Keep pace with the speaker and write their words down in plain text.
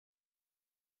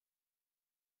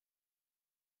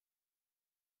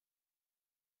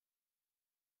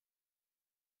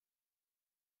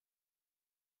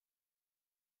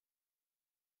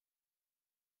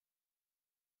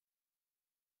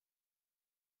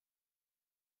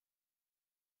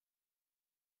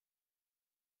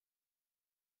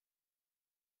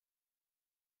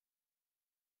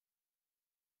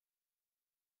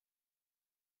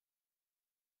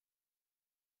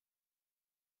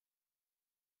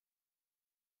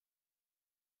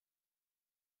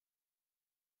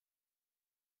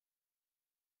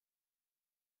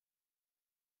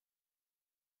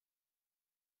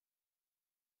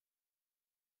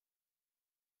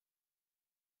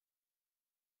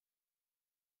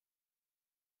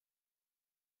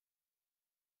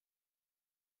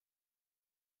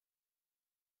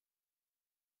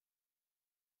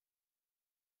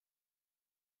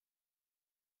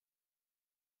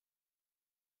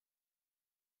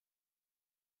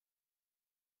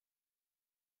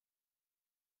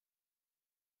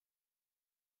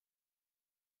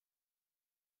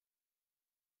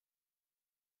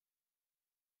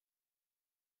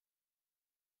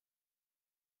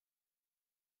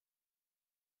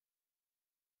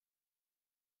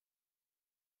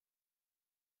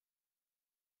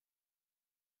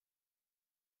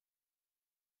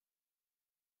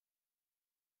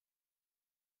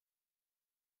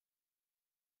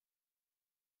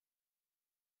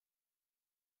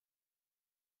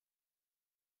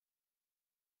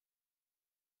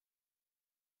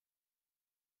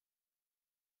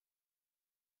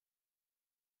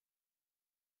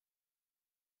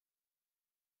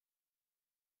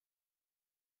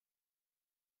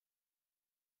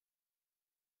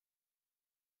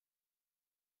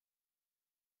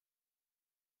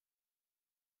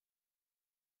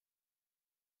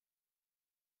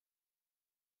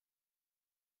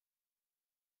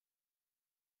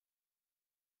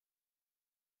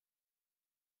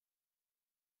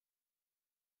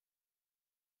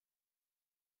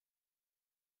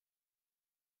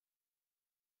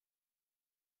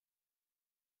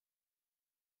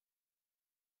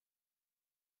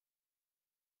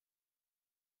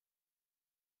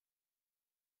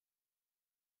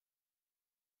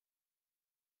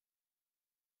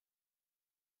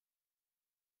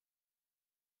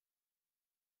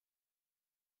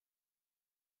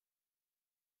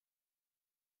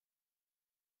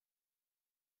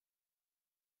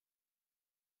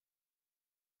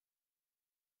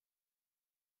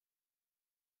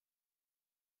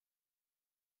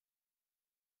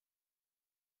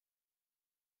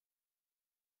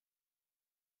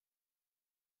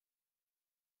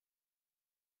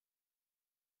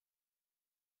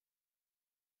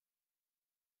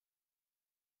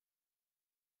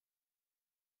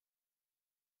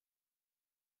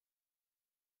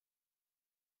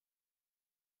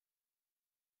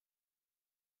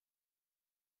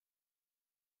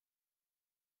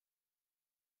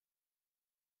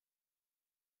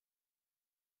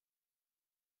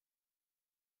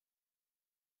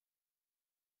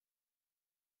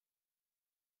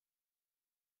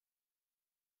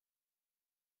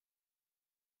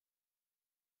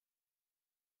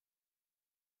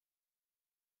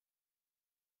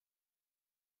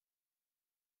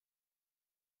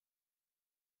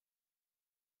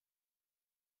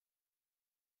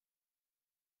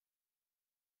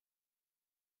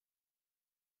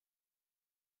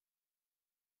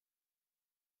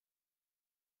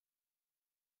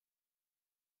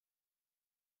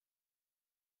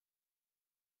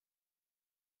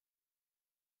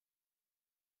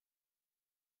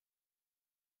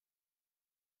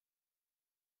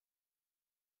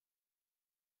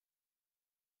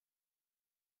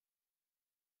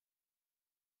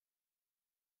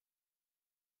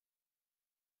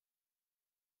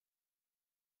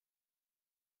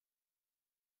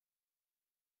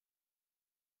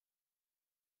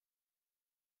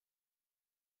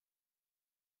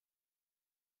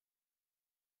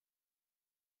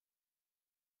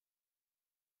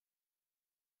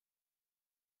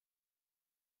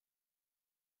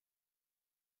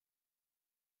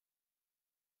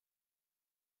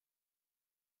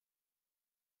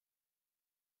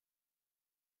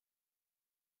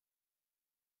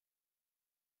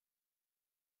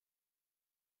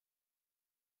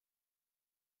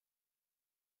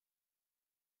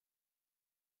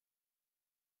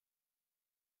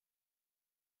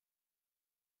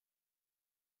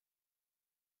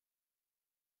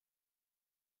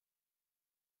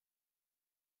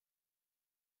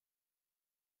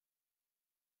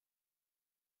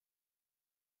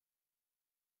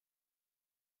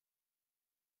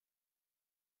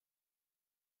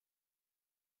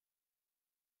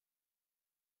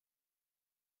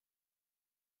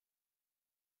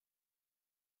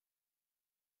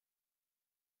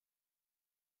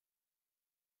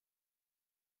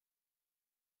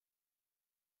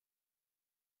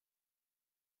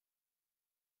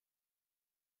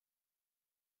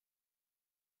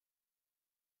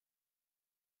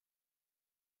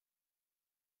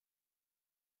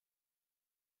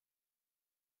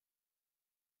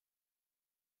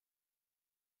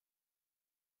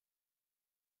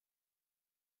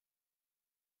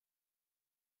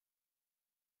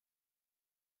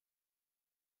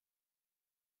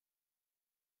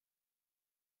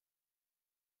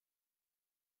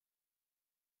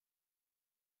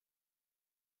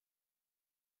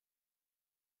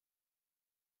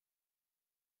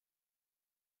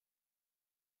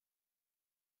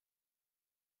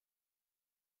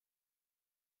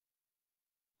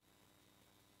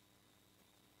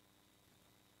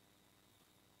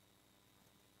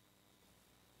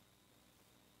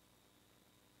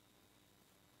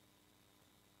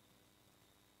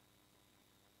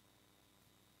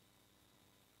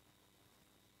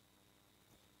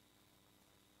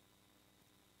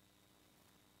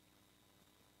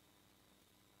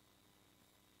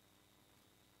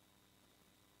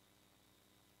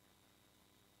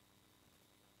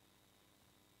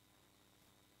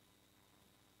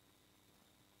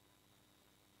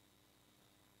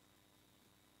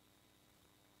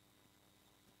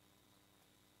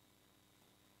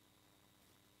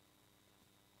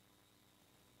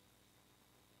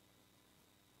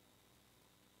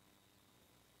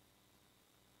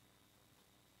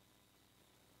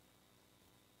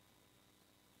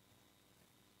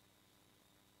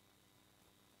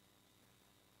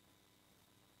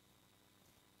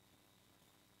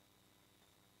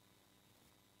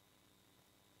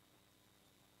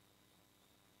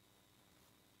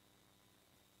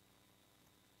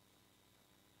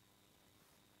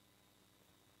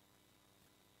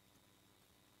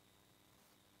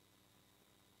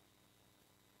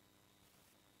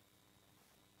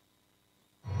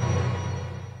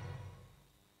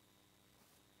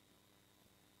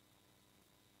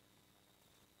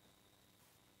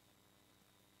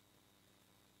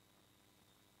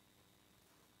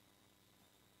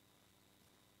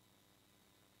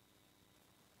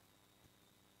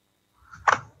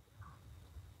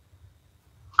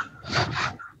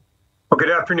Good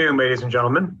afternoon, ladies and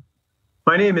gentlemen.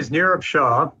 My name is Nirav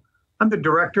Shah. I'm the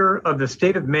director of the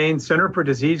State of Maine Center for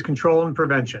Disease Control and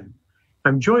Prevention.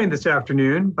 I'm joined this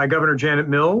afternoon by Governor Janet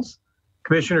Mills,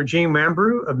 Commissioner Jeanne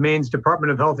Lambrew of Maine's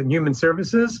Department of Health and Human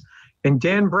Services, and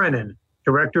Dan Brennan,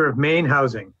 Director of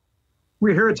MaineHousing.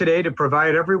 We're here today to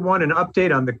provide everyone an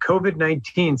update on the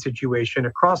COVID-19 situation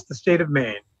across the state of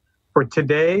Maine for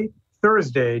today,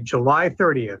 Thursday, July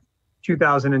 30th,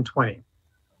 2020.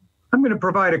 I'm going to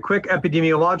provide a quick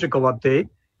epidemiological update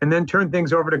and then turn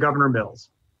things over to Governor Mills.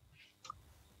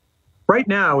 Right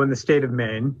now in the state of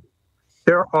Maine,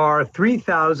 there are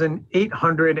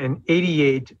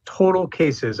 3,888 total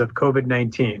cases of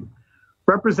COVID-19,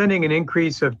 representing an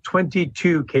increase of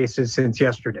 22 cases since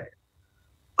yesterday.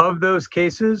 Of those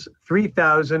cases,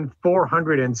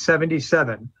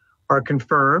 3,477 are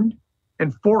confirmed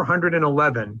and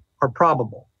 411 are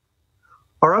probable.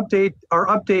 Our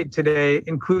update today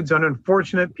includes an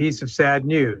unfortunate piece of sad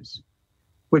news,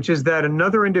 which is that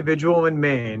another individual in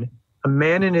Maine, a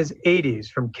man in his 80s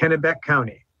from Kennebec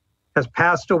County, has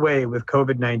passed away with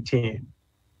COVID-19.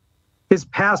 His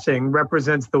passing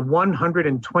represents the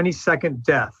 122nd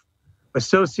death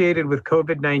associated with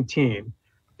COVID-19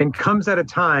 and comes at a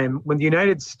time when the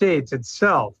United States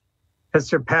itself has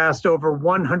surpassed over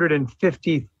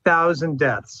 150,000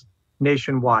 deaths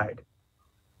nationwide.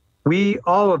 We,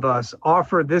 all of us,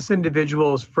 offer this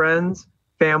individual's friends,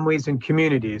 families, and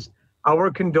communities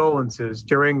our condolences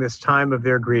during this time of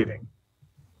their grieving.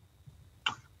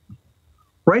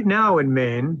 Right now in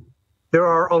Maine, there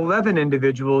are 11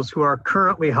 individuals who are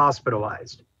currently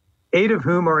hospitalized, 8 of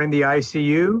whom are in the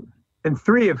ICU and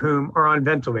 3 of whom are on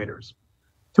ventilators.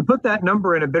 To put that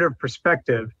number in a bit of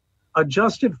perspective,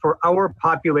 adjusted for our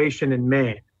population in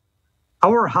Maine,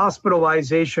 our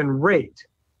hospitalization rate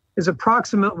is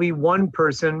approximately 1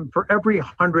 person for every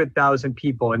 100,000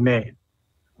 people in Maine.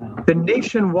 The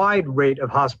nationwide rate of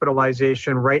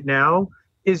hospitalization right now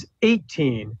is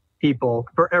 18 people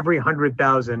for every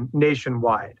 100,000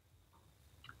 nationwide.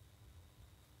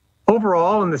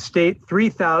 Overall, in the state,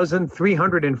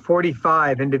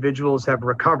 3,345 individuals have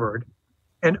recovered,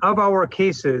 and of our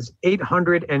cases,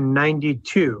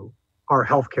 892 are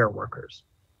healthcare workers.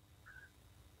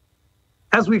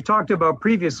 As we've talked about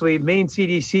previously, Maine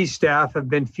CDC staff have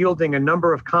been fielding a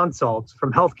number of consults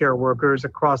from healthcare workers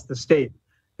across the state.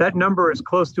 That number is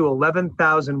close to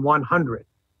 11,100.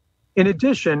 In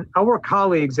addition, our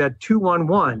colleagues at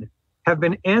 211 have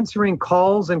been answering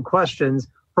calls and questions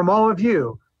from all of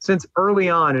you since early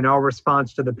on in our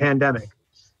response to the pandemic.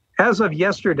 As of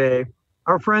yesterday,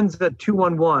 our friends at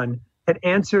 211 had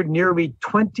answered nearly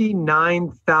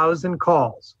 29,000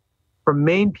 calls from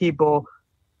Maine people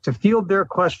to field their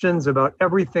questions about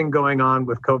everything going on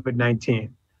with COVID-19.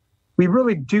 We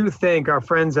really do thank our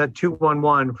friends at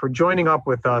 211 for joining up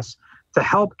with us to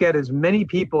help get as many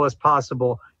people as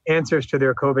possible answers to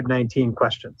their COVID-19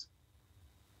 questions.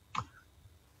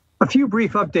 A few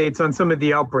brief updates on some of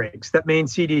the outbreaks that Maine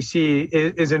CDC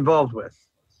is involved with.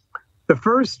 The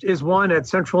first is one at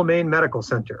Central Maine Medical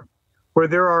Center, where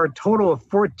there are a total of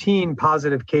 14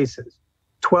 positive cases,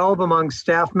 12 among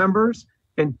staff members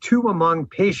and 2 among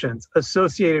patients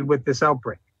associated with this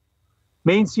outbreak.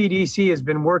 Maine CDC has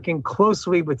been working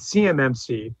closely with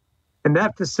CMMC, and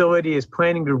that facility is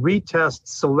planning to retest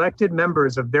selected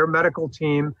members of their medical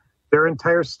team, their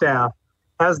entire staff,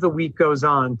 as the week goes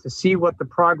on to see what the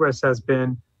progress has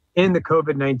been in the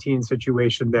COVID-19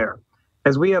 situation there.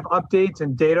 As we have updates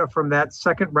and data from that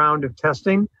second round of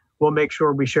testing, we'll make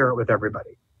sure we share it with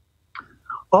everybody.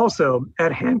 Also,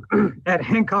 at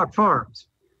Hancock Farms,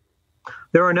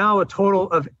 there are now a total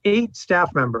of 8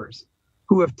 staff members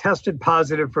who have tested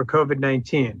positive for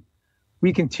COVID-19.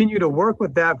 We continue to work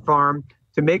with that farm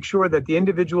to make sure that the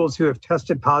individuals who have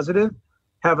tested positive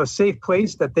have a safe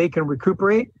place that they can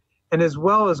recuperate, and as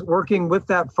well as working with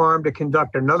that farm to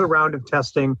conduct another round of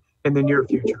testing in the near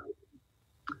future.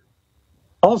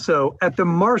 Also, at the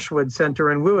Marshwood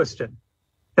Center in Lewiston,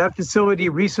 that facility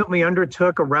recently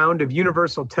undertook a round of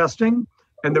universal testing,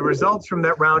 and the results from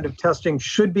that round of testing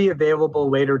should be available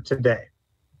later today.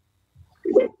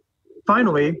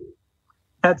 Finally,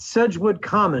 at Sedgwood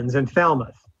Commons in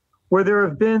Falmouth, where there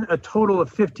have been a total of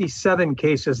 57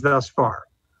 cases thus far.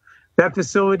 That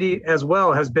facility as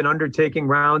well has been undertaking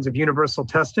rounds of universal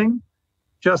testing.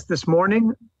 Just this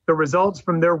morning, the results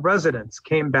from their residents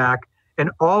came back,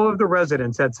 and all of the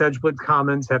residents at Sedgwood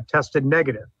Commons have tested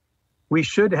negative. We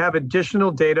should have additional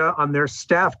data on their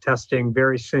staff testing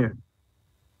very soon.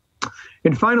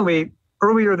 And finally,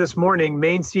 earlier this morning,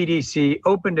 Maine CDC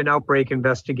opened an outbreak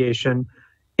investigation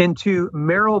into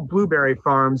Merrill Blueberry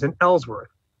Farms in Ellsworth,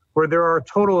 where there are a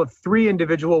total of 3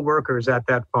 individual workers at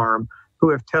that farm who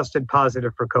have tested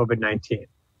positive for COVID-19.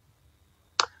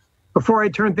 Before I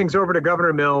turn things over to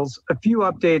Governor Mills, a few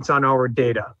updates on our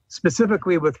data,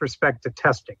 specifically with respect to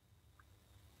testing.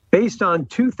 Based on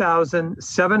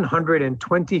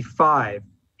 2,725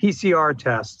 PCR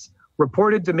tests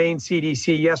reported to Maine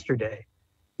CDC yesterday,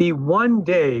 the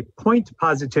one-day point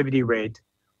positivity rate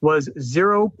was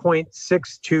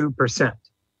 0.62%.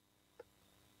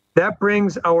 That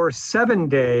brings our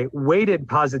 7-day weighted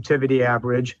positivity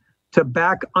average to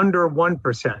back under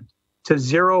 1%, to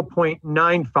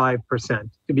 0.95%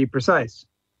 to be precise.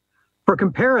 For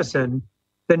comparison,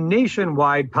 the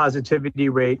nationwide positivity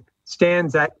rate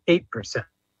stands at 8%.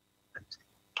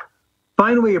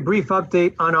 Finally, a brief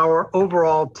update on our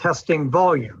overall testing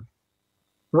volume.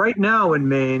 Right now in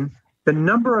Maine, the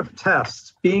number of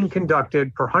tests being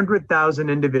conducted per 100,000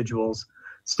 individuals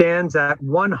stands at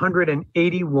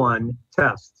 181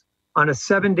 tests on a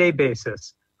 7-day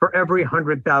basis for every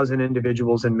 100,000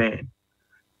 individuals in Maine.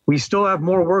 We still have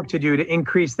more work to do to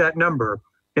increase that number,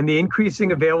 and the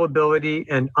increasing availability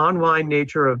and online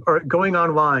nature of, or going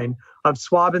online of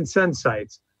swab and send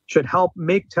sites should help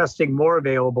make testing more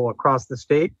available across the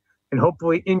state and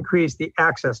hopefully increase the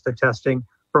access to testing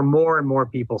for more and more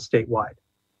people statewide.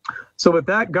 So with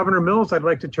that, Governor Mills, I'd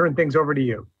like to turn things over to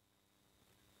you.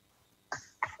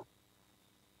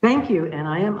 Thank you, and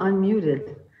I am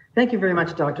unmuted. Thank you very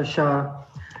much, Dr. Shah,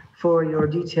 for your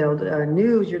detailed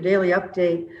news, your daily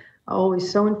update,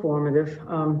 always so informative,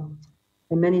 and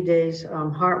many days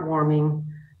heartwarming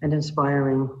and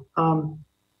inspiring.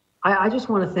 I just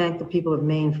want to thank the people of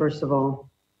Maine, first of all,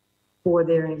 for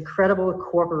their incredible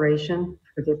cooperation,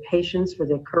 for their patience, for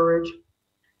their courage.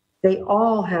 They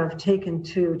all have turned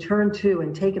to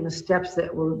and taken the steps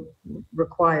that were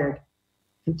required,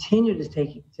 continue to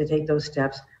take those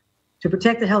steps to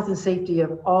protect the health and safety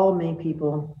of all Maine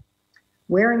people,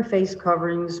 wearing face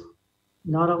coverings,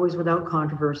 not always without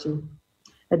controversy,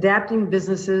 adapting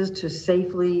businesses to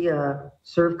safely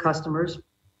serve customers,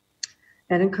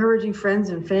 and encouraging friends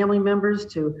and family members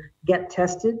to get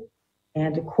tested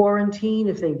and to quarantine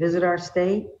if they visit our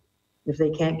state, if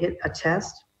they can't get a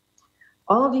test.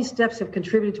 All of these steps have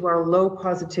contributed to our low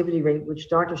positivity rate, which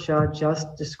Dr. Shah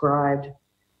just described.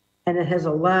 And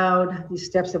these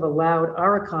steps have allowed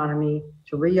our economy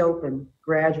to reopen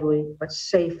gradually but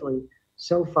safely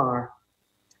so far.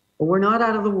 But we're not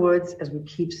out of the woods, as we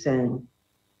keep saying.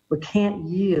 We can't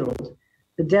yield.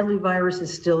 The deadly virus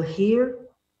is still here,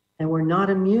 and we're not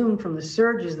immune from the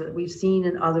surges that we've seen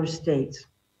in other states.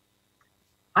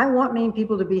 I want Maine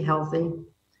people to be healthy.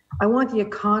 I want the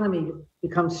economy to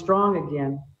become strong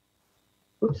again.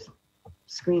 Oops,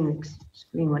 screen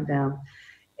went down.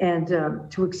 And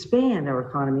to expand our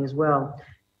economy as well.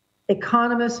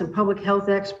 Economists and public health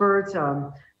experts,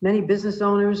 many business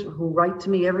owners who write to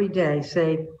me every day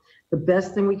say the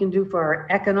best thing we can do for our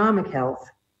economic health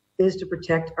is to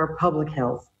protect our public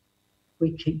health.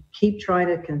 We keep trying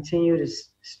to continue to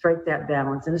strike that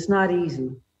balance, and it's not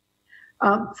easy.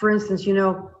 For instance,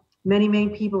 many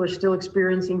Maine people are still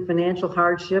experiencing financial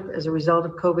hardship as a result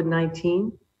of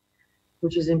COVID-19,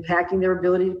 which is impacting their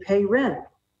ability to pay rent.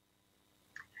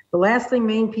 The last thing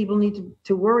Maine people need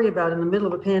to worry about in the middle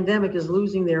of a pandemic is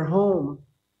losing their home.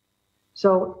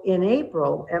 So in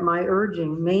April, at my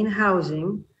urging,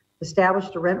 MaineHousing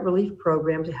established a rent relief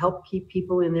program to help keep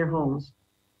people in their homes.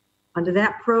 Under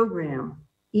that program,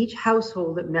 each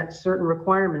household that met certain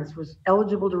requirements was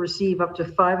eligible to receive up to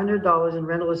 $500 in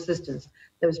rental assistance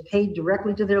that was paid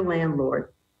directly to their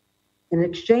landlord, in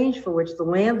exchange for which the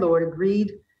landlord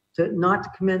agreed not to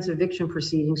commence eviction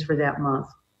proceedings for that month.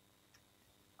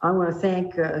 I want to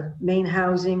thank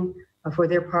MaineHousing for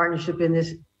their partnership in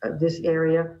this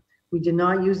area. We did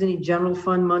not use any general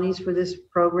fund monies for this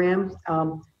program,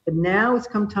 but now it's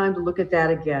come time to look at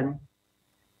that again.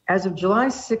 As of July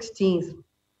 16th,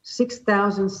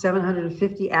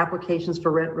 6,750 applications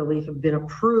for rent relief have been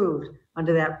approved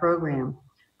under that program,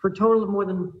 for a total of more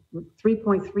than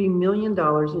 $3.3 million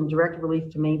in direct relief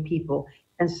to Maine people,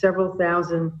 and several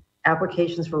thousand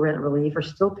applications for rent relief are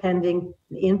still pending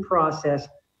and in process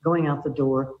going out the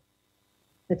door.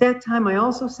 At that time, I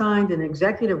also signed an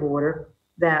executive order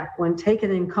that, when taken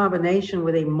in combination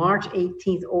with a March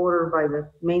 18th order by the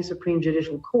Maine Supreme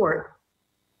Judicial Court,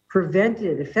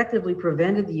 effectively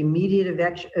prevented the immediate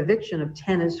eviction of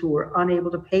tenants who were unable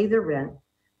to pay their rent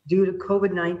due to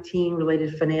COVID-19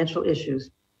 related financial issues.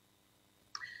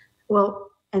 Well,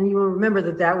 and you will remember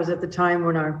that was at the time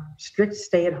when our strict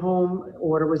stay-at-home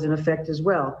order was in effect as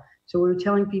well. So we were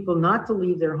telling people not to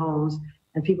leave their homes,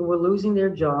 and people were losing their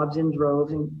jobs in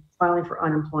droves and filing for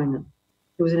unemployment.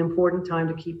 It was an important time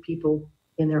to keep people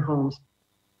in their homes.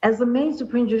 As the Maine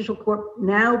Supreme Judicial Court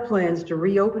now plans to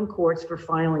reopen courts for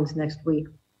filings next week,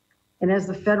 and as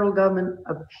the federal government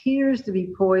appears to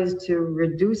be poised to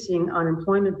reducing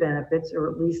unemployment benefits,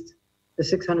 or at least the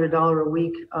 $600 a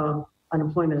week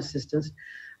unemployment assistance,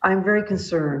 I'm very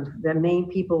concerned that Maine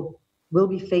people will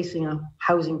be facing a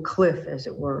housing cliff, as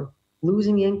it were,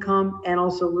 losing income and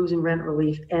also losing rent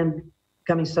relief and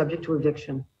becoming subject to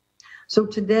eviction. So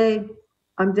today,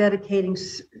 I'm dedicating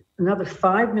another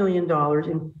 $5 million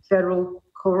in federal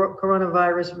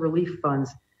coronavirus relief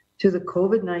funds to the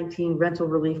COVID-19 rental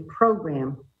relief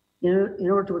program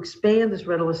in order to expand this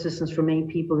rental assistance for Maine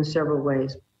people in several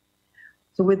ways.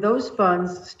 So with those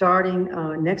funds starting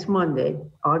next Monday,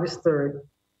 August 3rd,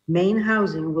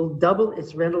 MaineHousing will double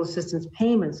its rental assistance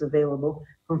payments available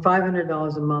from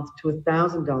 $500 a month to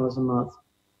 $1,000 a month.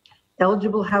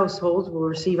 Eligible households will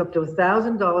receive up to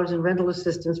 $1,000 in rental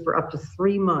assistance for up to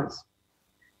 3 months.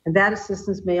 And that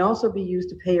assistance may also be used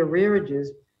to pay arrearages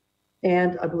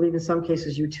and, I believe in some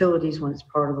cases, utilities when it's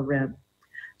part of the rent.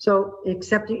 So in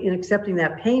accepting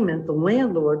that payment, the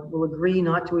landlord will agree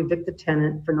not to evict the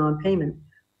tenant for non-payment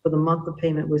for the month the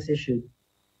payment was issued.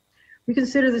 We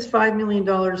consider this $5 million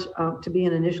to be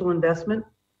an initial investment,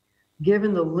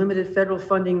 given the limited federal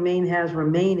funding Maine has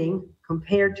remaining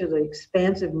compared to the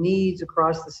expansive needs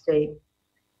across the state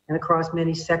and across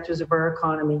many sectors of our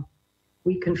economy.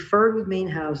 We conferred with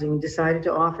MaineHousing and decided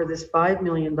to offer this $5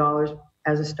 million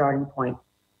as a starting point.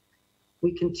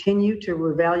 We continue to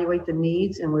evaluate the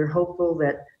needs, and we're hopeful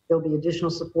that there'll be additional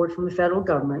support from the federal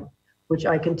government, which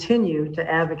I continue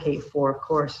to advocate for, of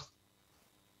course.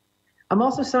 I'm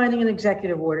also signing an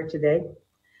executive order today,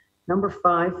 number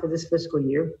 5 for this fiscal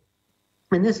year.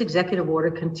 And this executive order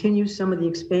continues some of the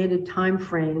expanded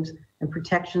timeframes and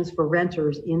protections for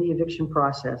renters in the eviction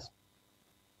process.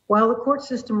 While the court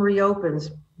system reopens,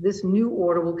 this new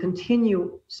order will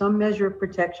continue some measure of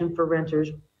protection for renters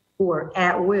who are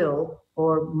at will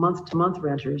or month-to-month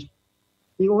renters.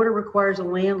 The order requires a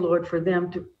landlord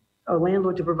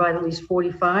to provide at least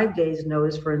 45 days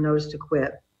notice for a notice to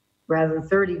quit, rather than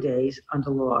 30 days under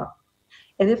law.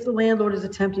 And if the landlord is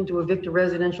attempting to evict a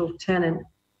residential tenant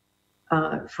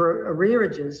for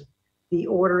arrearages, the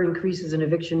order increases an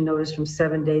eviction notice from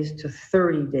 7 days to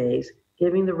 30 days,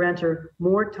 giving the renter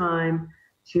more time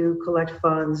to collect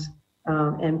funds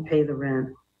and pay the rent.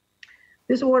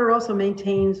 This order also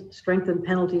maintains strengthened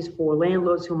penalties for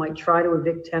landlords who might try to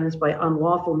evict tenants by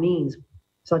unlawful means,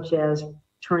 such as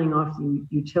turning off the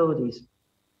utilities.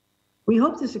 We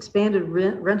hope this expanded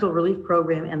rental relief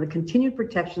program and the continued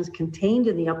protections contained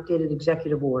in the updated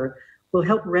executive order will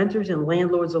help renters and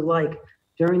landlords alike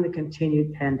during the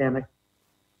continued pandemic.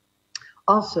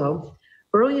 Also,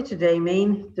 earlier today,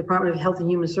 Maine Department of Health and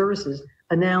Human Services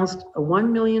announced a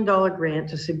 $1 million grant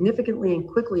to significantly and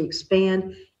quickly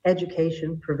expand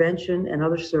education, prevention, and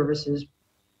other services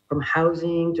from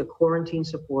housing to quarantine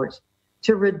supports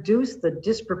to reduce the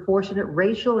disproportionate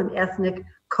racial and ethnic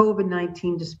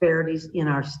COVID-19 disparities in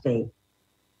our state.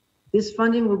 This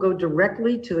funding will go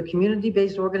directly to the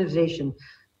community-based organizations,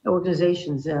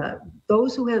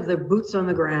 those who have their boots on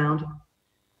the ground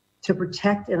to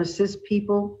protect and assist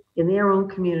people in their own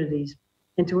communities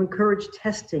and to encourage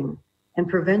testing and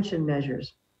prevention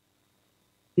measures.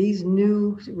 These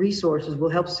new resources will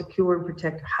help secure and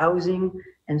protect housing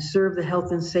and serve the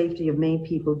health and safety of Maine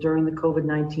people during the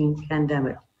COVID-19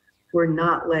 pandemic. We're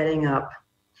not letting up.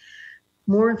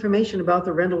 More information about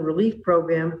the rental relief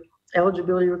program,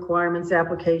 eligibility requirements,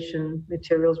 application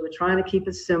materials, we're trying to keep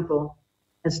it simple,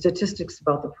 and statistics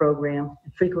about the program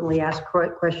and frequently asked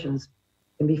questions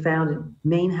can be found at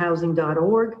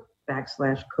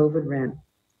mainehousing.org/COVID-rent.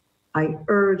 I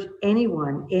urge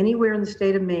anyone, anywhere in the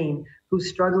state of Maine who's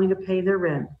struggling to pay their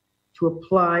rent to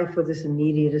apply for this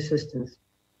immediate assistance.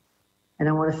 And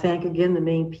I want to thank again the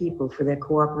Maine people for their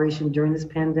cooperation during this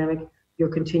pandemic, your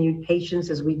continued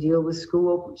patience as we deal with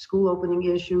school opening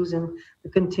issues and the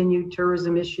continued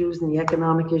tourism issues and the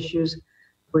economic issues.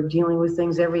 We're dealing with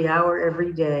things every hour,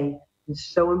 every day. It's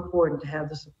so important to have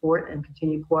the support and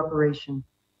continued cooperation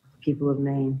of the people of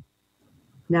Maine.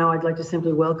 Now I'd like to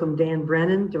simply welcome Dan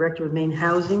Brennan, Director of Maine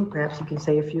Housing. Perhaps you can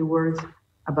say a few words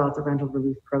about the rental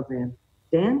relief program.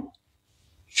 Dan?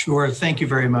 Sure. Thank you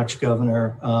very much,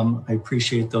 Governor. I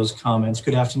appreciate those comments.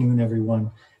 Good afternoon,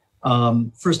 everyone.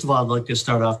 First of all, I'd like to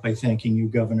start off by thanking you,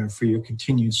 Governor, for your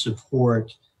continued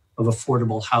support of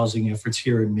affordable housing efforts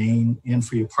here in Maine and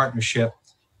for your partnership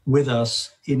with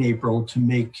us in April to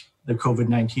make the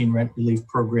COVID-19 rent relief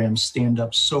program stand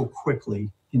up so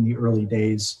quickly in the early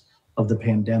days of the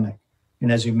pandemic.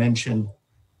 And as you mentioned,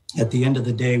 at the end of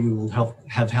the day, we will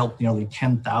have helped nearly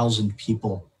 10,000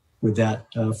 people with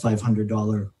that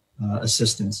 $500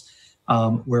 assistance.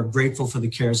 We're grateful for the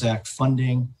CARES Act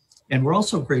funding, and we're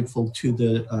also grateful to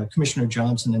the Commissioner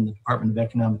Johnson in the Department of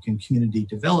Economic and Community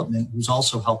Development, who's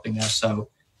also helping us out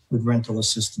with rental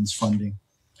assistance funding.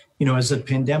 You know, as the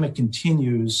pandemic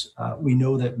continues, we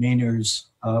know that Mainers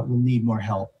will need more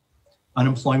help.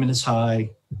 Unemployment is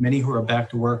high. Many who are back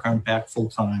to work aren't back full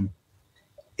time.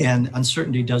 And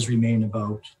uncertainty does remain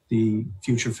about the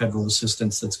future federal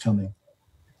assistance that's coming.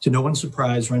 To no one's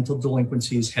surprise, rental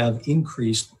delinquencies have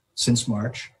increased since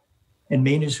March, and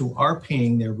Mainers who are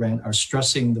paying their rent are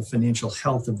stressing the financial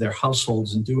health of their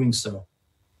households in doing so.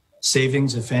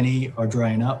 Savings, if any, are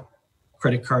drying up,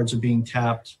 credit cards are being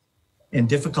tapped, and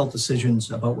difficult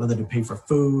decisions about whether to pay for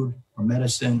food or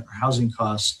medicine or housing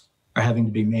costs are having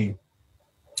to be made.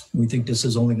 We think this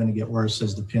is only going to get worse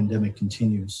as the pandemic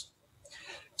continues.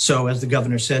 So as the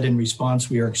governor said in response,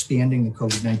 we are expanding the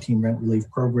COVID-19 rent relief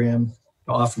program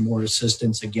to offer more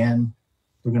assistance. Again,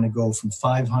 we're going to go from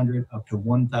 $500 up to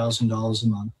 $1,000 a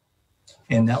month,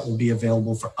 and that will be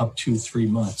available for up to 3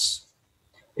 months.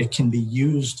 It can be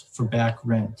used for back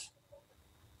rent.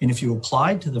 And if you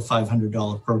applied to the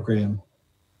 $500 program,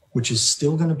 which is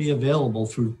still going to be available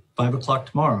through 5 o'clock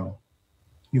tomorrow,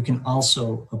 you can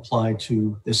also apply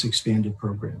to this expanded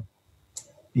program.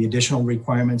 The additional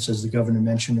requirements, as the governor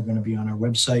mentioned, are going to be on our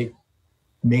website,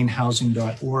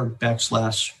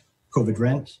 MaineHousing.org/COVID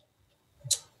rent.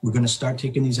 We're going to start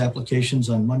taking these applications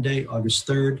on Monday, August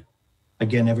 3rd.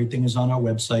 Again, everything is on our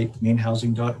website,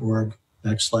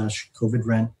 MaineHousing.org/COVID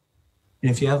rent.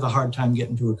 And if you have a hard time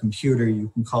getting to a computer, you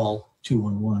can call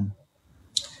 211.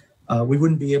 We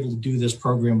wouldn't be able to do this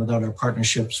program without our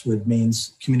partnerships with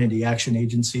Maine's community action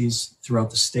agencies throughout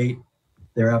the state.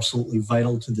 They're absolutely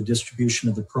vital to the distribution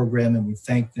of the program, and we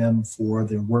thank them for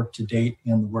their work to date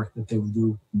and the work that they will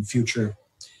do in the future.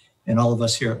 And all of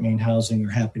us here at Maine Housing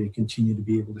are happy to continue to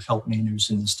be able to help Mainers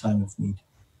in this time of need.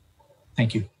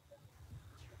 Thank you.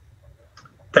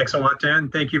 Thanks a lot, Dan.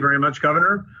 Thank you very much,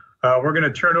 Governor. We're going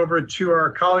to turn over to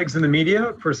our colleagues in the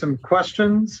media for some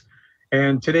questions.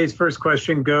 And today's first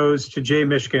question goes to Jay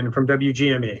Mishkin from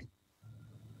WGME.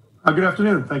 Good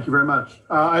afternoon. Thank you very much.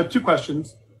 I have 2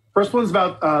 questions. First one is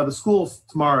about the schools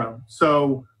tomorrow.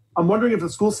 So I'm wondering if the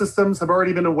school systems have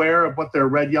already been aware of what their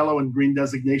red, yellow, and green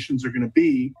designations are going to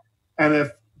be. And if,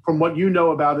 from what you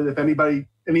know about it, if any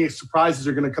surprises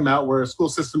are going to come out where school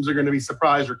systems are going to be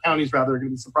surprised, or counties rather are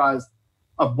going to be surprised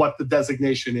of what the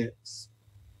designation is.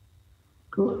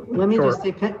 Cool. Let me just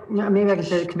say, maybe I can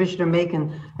say that Commissioner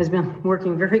Macon has been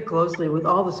working very closely with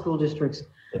all the school districts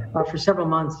for several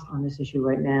months on this issue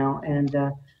right now. And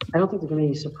I don't think there are going to be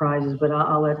any surprises, but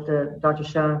I'll let Dr.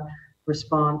 Shah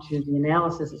respond to the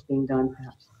analysis that's being done,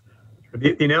 perhaps.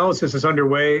 The analysis is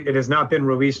underway. It has not been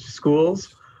released to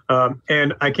schools.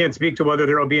 And I can't speak to whether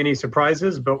there will be any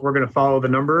surprises, but we're going to follow the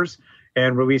numbers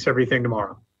and release everything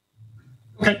tomorrow.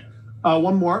 Okay.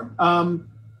 One more.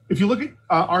 If you look at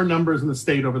our numbers in the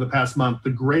state over the past month, the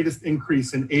greatest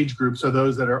increase in age groups are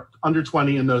those that are under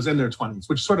 20 and those in their 20s,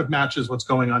 which sort of matches what's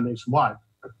going on nationwide.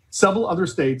 Several other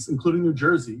states, including New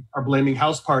Jersey, are blaming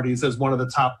house parties as one of the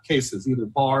top cases, either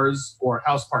bars or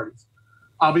house parties.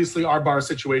 Obviously, our bar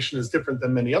situation is different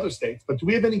than many other states, but do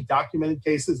we have any documented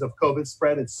cases of COVID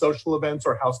spread at social events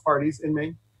or house parties in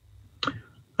Maine?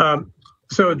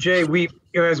 So, Jay,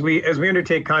 as we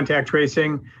undertake contact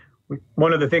tracing,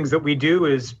 one of the things that we do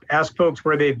is ask folks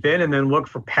where they've been and then look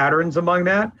for patterns among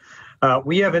that.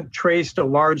 We haven't traced a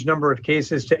large number of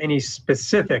cases to any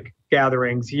specific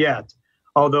gatherings yet,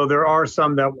 although there are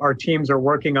some that our teams are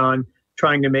working on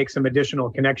trying to make some additional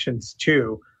connections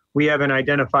to. We haven't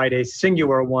identified a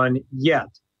singular one yet,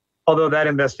 although that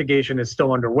investigation is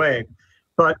still underway.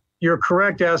 But you're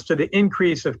correct as to the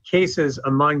increase of cases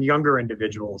among younger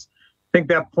individuals. I think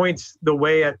that points the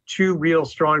way at 2 real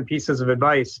strong pieces of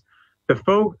advice.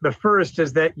 The first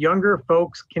is that younger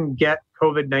folks can get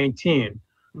COVID-19.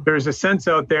 There's a sense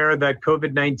out there that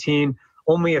COVID-19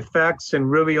 only affects and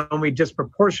really only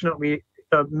disproportionately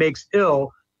makes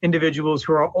ill individuals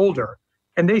who are older.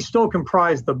 And they still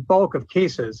comprise the bulk of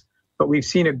cases, but we've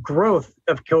seen a growth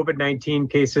of COVID-19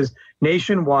 cases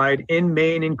nationwide, in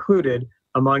Maine included,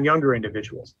 among younger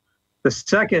individuals. The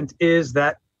second is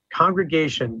that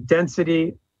congregation,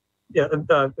 density,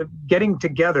 getting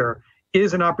together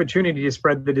is an opportunity to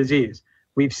spread the disease.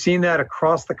 We've seen that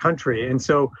across the country. And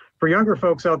so for younger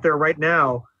folks out there right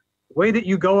now, the way that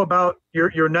you go about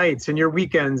your nights and your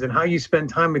weekends and how you spend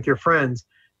time with your friends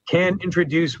can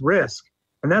introduce risk.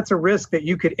 And that's a risk that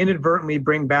you could inadvertently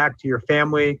bring back to your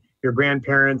family, your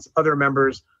grandparents, other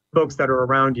members, folks that are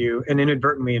around you, and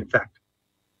inadvertently infect.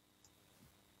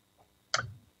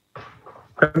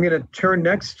 I'm going to turn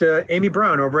next to Amy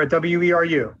Brown over at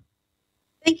WERU.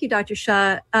 Thank you, Dr.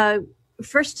 Shah.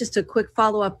 First, just a quick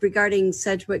follow-up regarding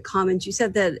Sedgwick Commons. You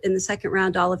said that in the second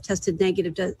round, all have tested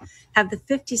negative. Have the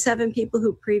 57 people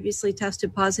who previously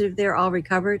tested positive there all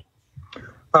recovered?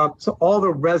 So all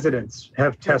the residents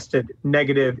have tested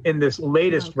negative in this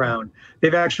latest round.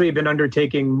 They've actually been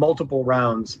undertaking multiple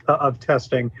rounds of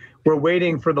testing. We're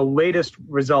waiting for the latest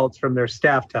results from their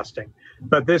staff testing.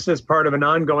 But this is part of an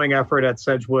ongoing effort at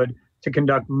Sedgwood to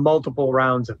conduct multiple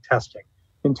rounds of testing.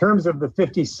 In terms of the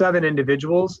 57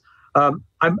 individuals, I'm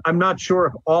not sure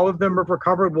if all of them have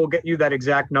recovered. We'll get you that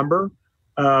exact number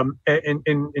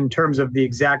in terms of the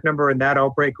exact number in that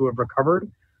outbreak who have recovered.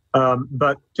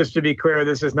 But just to be clear,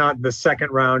 this is not the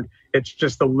second round. It's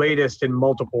just the latest in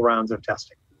multiple rounds of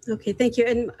testing. Okay, thank you.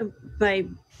 And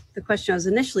the question I was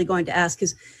initially going to ask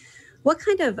is, what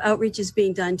kind of outreach is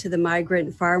being done to the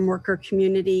migrant farm worker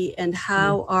community, and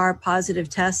how are positive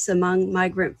tests among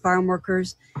migrant farm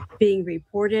workers being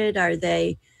reported? Are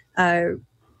they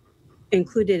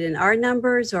included in our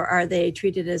numbers, or are they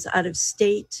treated as out of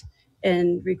state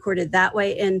and recorded that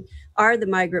way? And are the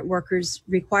migrant workers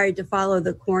required to follow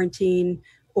the quarantine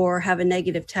or have a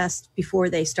negative test before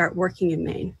they start working in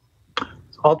Maine?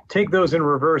 I'll take those in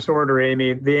reverse order,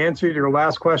 Amy. The answer to your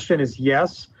last question is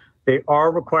yes. They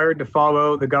are required to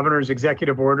follow the governor's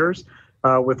executive orders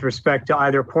with respect to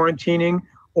either quarantining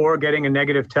or getting a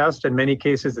negative test. In many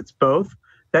cases, it's both.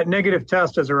 That negative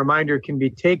test, as a reminder, can be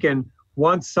taken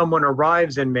once someone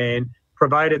arrives in Maine,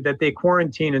 provided that they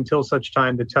quarantine until such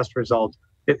time the test result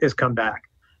is come back.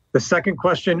 The second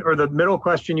question, or the middle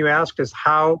question you asked, is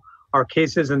how are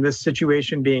cases in this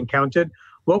situation being counted?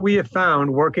 What we have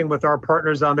found working with our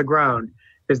partners on the ground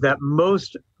is that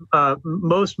most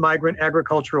migrant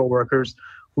agricultural workers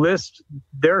list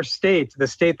their state, the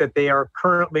state that they are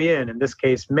currently in this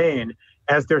case, Maine,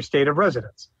 as their state of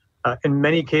residence. In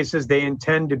many cases, they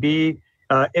intend to be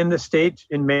in the state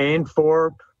in Maine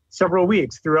for several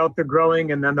weeks throughout the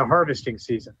growing and then the harvesting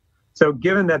season. So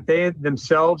given that they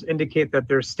themselves indicate that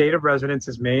their state of residence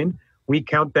is Maine, we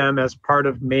count them as part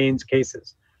of Maine's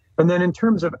cases. And then in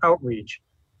terms of outreach,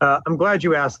 I'm glad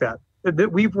you asked that.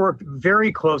 We've worked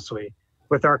very closely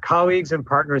with our colleagues and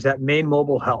partners at Maine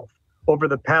Mobile Health over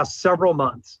the past several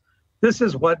months. This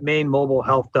is what Maine Mobile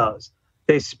Health does.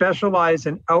 They specialize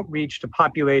in outreach to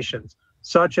populations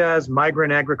such as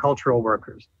migrant agricultural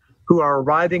workers who are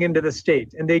arriving into the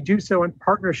state, and they do so in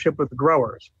partnership with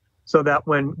growers so that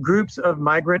when groups of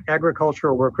migrant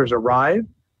agricultural workers arrive,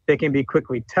 they can be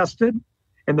quickly tested.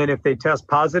 And then if they test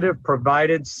positive,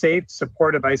 provided safe,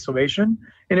 supportive isolation.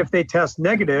 And if they test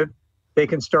negative, they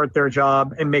can start their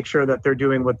job and make sure that they're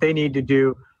doing what they need to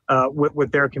do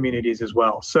with their communities as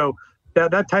well. So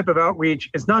that type of outreach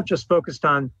is not just focused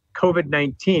on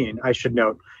COVID-19, I should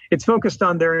note. It's focused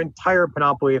on their entire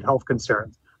panoply of health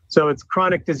concerns. So it's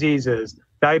chronic diseases,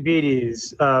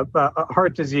 diabetes,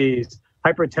 heart disease,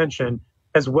 hypertension,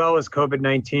 as well as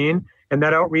COVID-19. And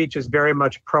that outreach is very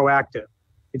much proactive.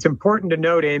 It's important to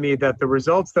note, Amy, that the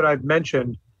results that I've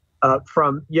mentioned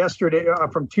from yesterday,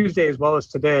 from Tuesday as well as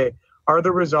today, are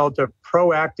the result of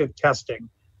proactive testing,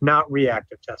 not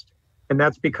reactive testing. And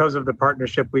that's because of the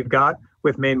partnership we've got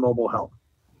with Maine Mobile Health.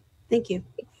 Thank you.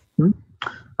 I'm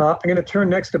going to turn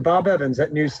next to Bob Evans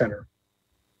at News Center.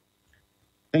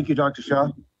 Thank you, Dr.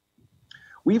 Shah.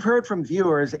 We've heard from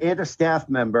viewers and a staff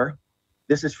member,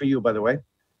 this is for you, by the way,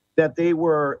 that they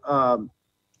were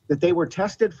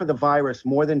tested for the virus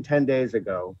more than 10 days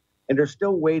ago and are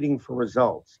still waiting for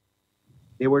results.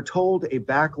 They were told a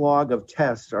backlog of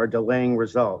tests are delaying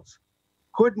results.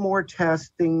 Could more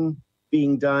testing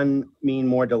being done mean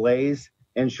more delays?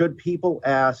 And should people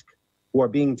who are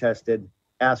being tested,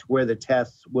 ask where the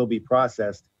tests will be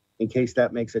processed in case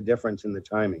that makes a difference in the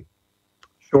timing?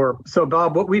 Sure. So,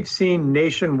 Bob, what we've seen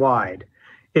nationwide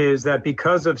is that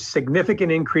because of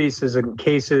significant increases in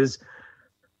cases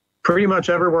pretty much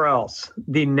everywhere else,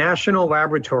 the national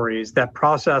laboratories that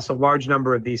process a large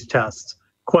number of these tests,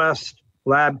 Quest,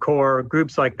 LabCorp,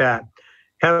 groups like that,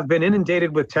 have been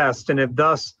inundated with tests and have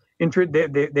thus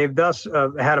they've thus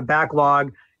had a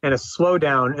backlog and a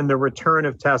slowdown in the return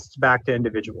of tests back to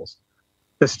individuals.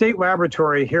 The state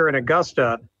laboratory here in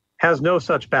Augusta has no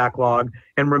such backlog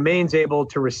and remains able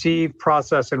to receive,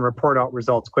 process, and report out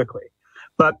results quickly.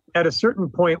 But at a certain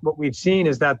point, what we've seen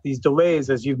is that these delays,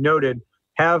 as you've noted,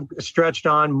 have stretched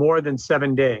on more than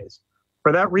 7 days.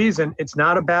 For that reason, it's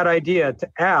not a bad idea to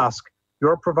ask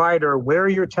your provider where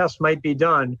your test might be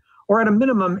done, or at a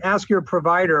minimum, ask your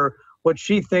provider what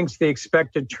she thinks the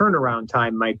expected turnaround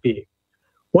time might be.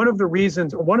 One of the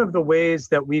ways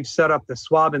that we've set up the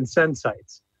swab and send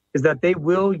sites is that they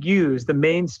will use the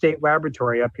Maine State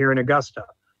Laboratory up here in Augusta.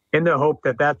 in the hope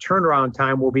that that turnaround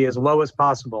time will be as low as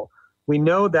possible. We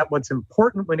know that what's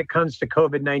important when it comes to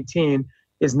COVID-19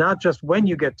 is not just when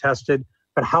you get tested,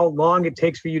 but how long it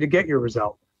takes for you to get your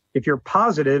result. If you're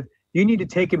positive, you need to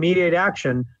take immediate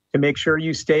action to make sure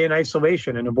you stay in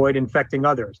isolation and avoid infecting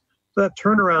others. So that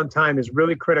turnaround time is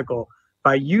really critical.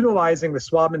 By utilizing the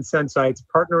swab and send sites,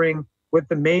 partnering with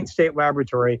the Maine State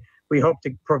Laboratory, we hope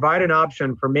to provide an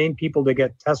option for Maine people to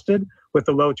get tested with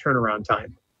a low turnaround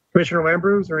time. Commissioner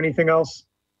Lambrew, is there anything else?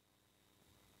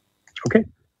 Okay.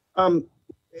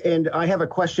 And I have a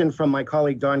question from my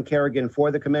colleague Don Kerrigan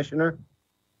for the commissioner.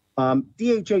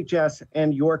 DHHS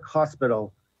and York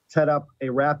Hospital set up a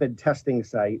rapid testing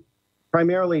site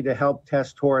primarily to help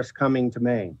test tourists coming to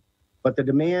Maine. But the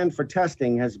demand for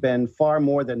testing has been far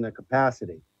more than the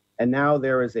capacity. And now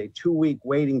there is a 2-week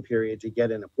waiting period to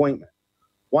get an appointment.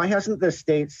 Why hasn't the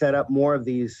state set up more of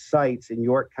these sites in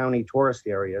York County tourist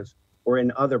areas or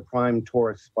in other prime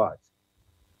tourist spots?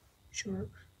 Sure.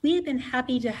 We have been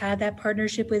happy to have that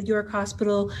partnership with York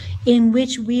Hospital in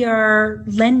which we are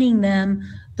lending them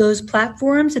those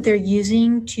platforms that they're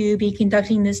using to be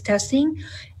conducting this testing.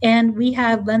 And we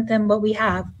have lent them what we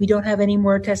have. We don't have any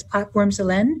more test platforms to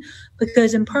lend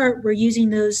because in part we're using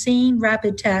those same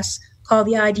rapid tests called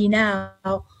the ID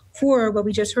Now for what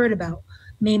we just heard about.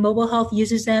 Maine Mobile Health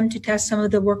uses them to test some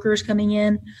of the workers coming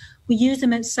in. We use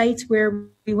them at sites where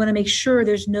we want to make sure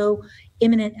there's no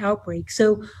imminent outbreak.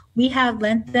 So we have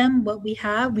lent them what we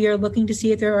have. We are looking to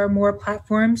see if there are more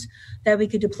platforms that we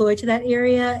could deploy to that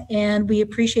area. And we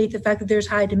appreciate the fact that there's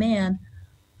high demand.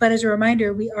 But as a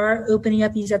reminder, we are opening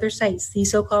up these other sites,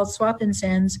 these so-called swap and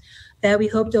sends that we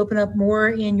hope to open up more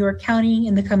in York County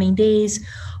in the coming days,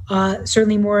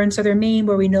 certainly more in Southern Maine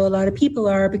where we know a lot of people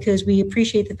are because we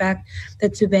appreciate the fact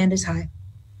that demand is high.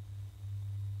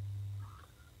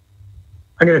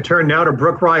 I'm going to turn now to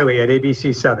Brooke Riley at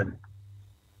ABC 7.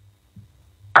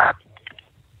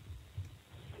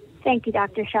 Thank you,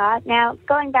 Dr. Shah. Now,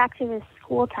 going back to the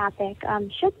school topic,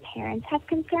 should parents have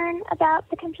concern about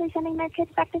potentially sending their kids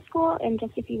back to school in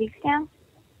just a few weeks now?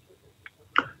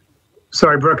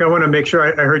 Sorry, Brooke, I want to make sure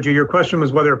I heard you. Your question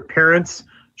was whether parents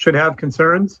should have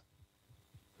concerns?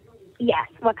 Yes.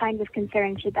 What kinds of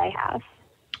concerns should they have?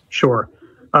 Sure.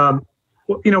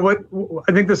 Well, you know what?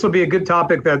 I think this will be a good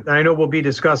topic that I know will be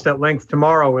discussed at length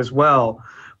tomorrow as well.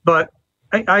 But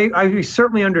I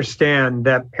certainly understand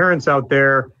that parents out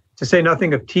there, to say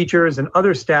nothing of teachers and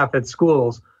other staff at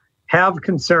schools, have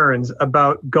concerns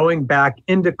about going back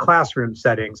into classroom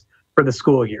settings for the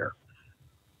school year.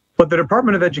 What the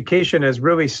Department of Education has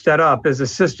really set up is a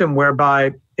system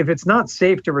whereby if it's not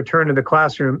safe to return to the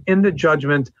classroom in the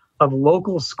judgment of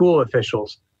local school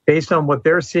officials, based on what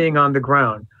they're seeing on the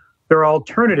ground, there are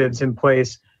alternatives in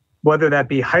place, whether that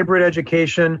be hybrid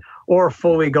education or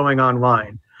fully going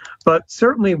online. But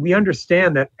certainly we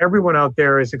understand that everyone out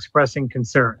there is expressing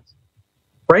concerns.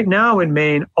 Right now in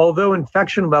Maine, although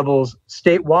infection levels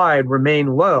statewide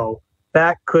remain low,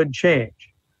 that could change.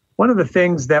 One of the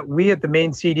things that we at the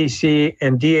Maine CDC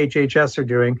and DHHS are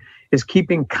doing is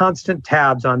keeping constant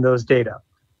tabs on those data.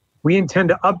 We intend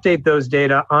to update those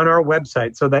data on our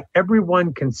website so that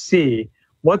everyone can see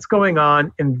what's going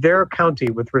on in their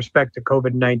county with respect to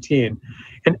COVID-19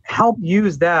 and help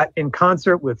use that in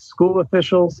concert with school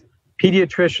officials,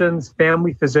 pediatricians,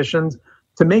 family physicians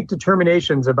to make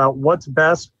determinations about what's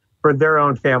best for their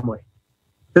own family.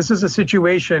 This is a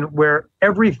situation where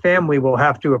every family will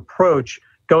have to approach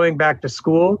going back to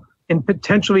school in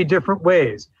potentially different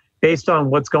ways based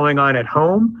on what's going on at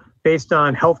home, based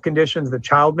on health conditions the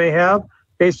child may have,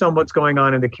 based on what's going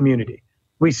on in the community.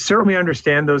 We certainly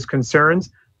understand those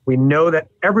concerns. We know that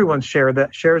everyone shares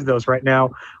those right now.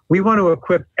 We want to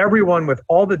equip everyone with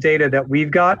all the data that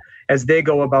we've got as they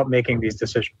go about making these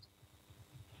decisions.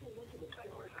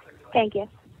 Thank you.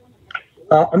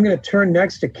 I'm going to turn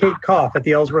next to Kate Koff at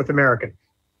the Ellsworth American.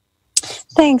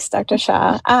 Thanks, Dr.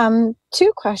 Shah.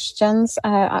 Two questions,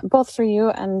 both for you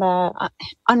and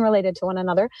unrelated to one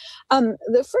another.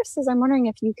 The first is I'm wondering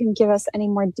if you can give us any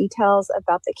more details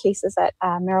about the cases at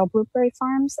Merrill Blueberry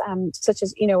Farms, such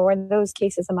as, were those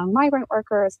cases among migrant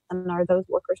workers and are those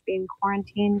workers being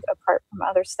quarantined apart from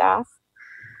other staff?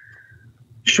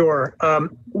 Sure.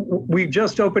 We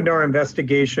just opened our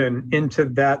investigation into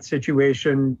that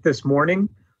situation this morning.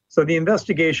 So the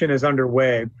investigation is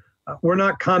underway. We're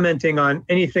not commenting on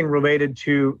anything related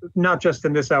to, not just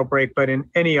in this outbreak, but in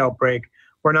any outbreak.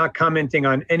 We're not commenting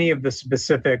on any of the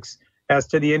specifics as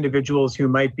to the individuals who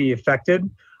might be affected.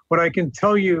 What I can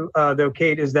tell you, though,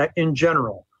 Kate, is that in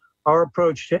general, our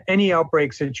approach to any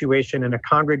outbreak situation in a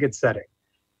congregate setting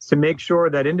is to make sure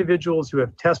that individuals who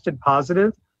have tested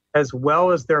positive, as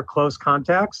well as their close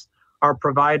contacts, are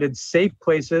provided safe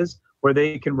places where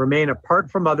they can remain apart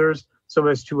from others so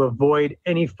as to avoid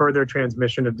any further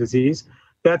transmission of disease.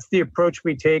 That's the approach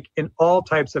we take in all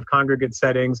types of congregate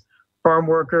settings, farm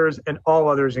workers and all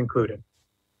others included.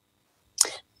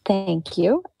 Thank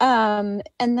you. And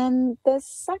then the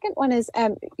second one is,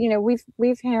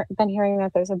 we've been hearing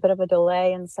that there's a bit of a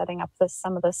delay in setting up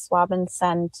some of the swab and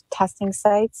send testing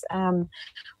sites.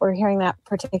 We're hearing that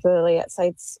particularly at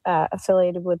sites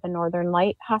affiliated with the Northern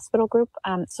Light Hospital Group.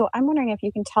 So I'm wondering if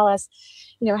you can tell us,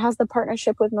 has the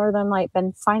partnership with Northern Light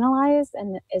been finalized,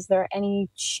 and is there any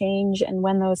change in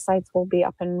when those sites will be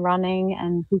up and running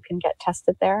and who can get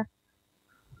tested there?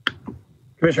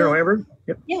 Commissioner Lambrew?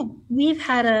 Yep. Yeah, we've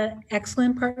had an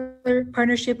excellent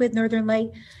partnership with Northern Light.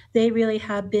 They really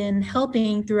have been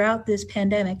helping throughout this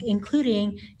pandemic,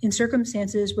 including in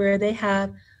circumstances where they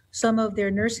have some of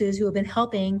their nurses who have been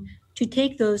helping to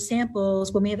take those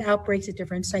samples when we have outbreaks at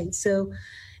different sites. So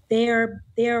they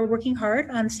are working hard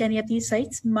on standing up these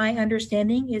sites. My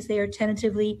understanding is they are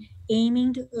tentatively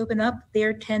aiming to open up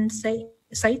their 10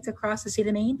 sites across the state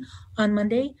of Maine on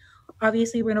Monday.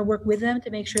 Obviously, we're going to work with them to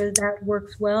make sure that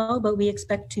works well, but we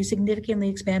expect to significantly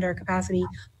expand our capacity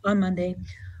on Monday.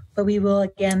 But we will,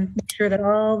 again, make sure that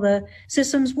all the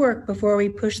systems work before we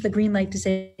push the green light to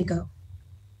say go.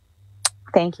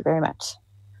 Thank you very much.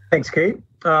 Thanks, Kate.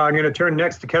 I'm going to turn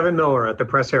next to Kevin Miller at the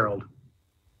Press Herald.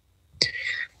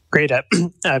 Great. I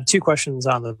have two questions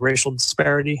on the racial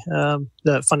disparity,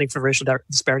 the funding for racial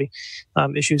disparity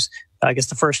issues. I guess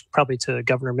the first probably to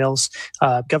Governor Mills.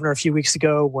 Governor, a few weeks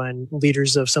ago when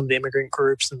leaders of some of the immigrant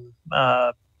groups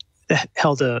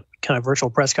held a kind of virtual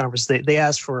press conference, they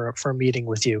asked for a meeting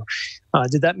with you.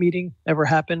 Did that meeting ever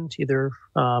happen, either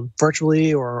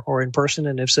virtually or in person?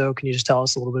 And if so, can you just tell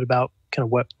us a little bit about kind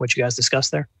of what you guys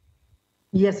discussed there?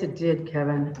 Yes, it did,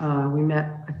 Kevin. We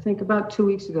met, I think, about 2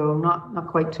 weeks ago, not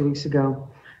quite 2 weeks ago.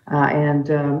 And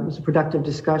it was a productive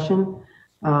discussion.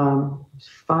 5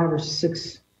 or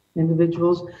 6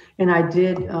 individuals. And I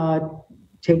did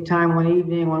take time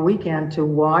one weekend to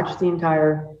watch the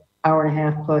entire hour and a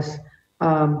half plus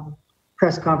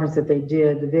press conference that they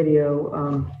did, the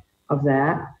video of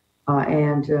that.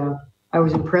 And I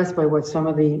was impressed by what some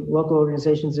of the local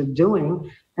organizations are doing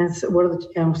and some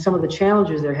of the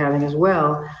challenges they're having as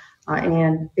well.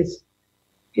 And it's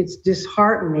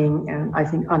disheartening and I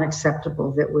think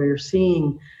unacceptable that we're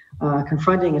seeing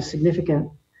confronting a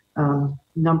significant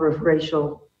number of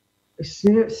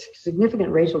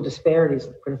significant racial disparities,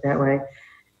 let's put it that way,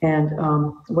 and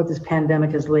what this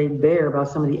pandemic has laid bare about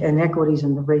some of the inequities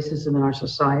and the racism in our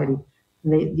society.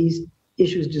 These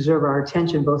issues deserve our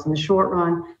attention both in the short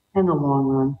run and the long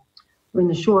run. In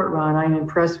the short run, I'm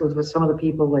impressed with what some of the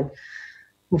people like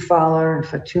Mufala and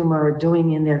Fatuma are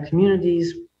doing in their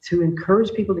communities to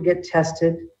encourage people to get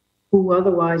tested who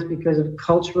otherwise, because of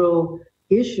cultural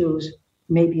issues,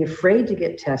 may be afraid to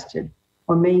get tested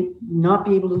or may not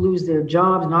be able to lose their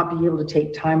jobs, not be able to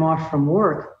take time off from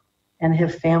work and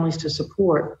have families to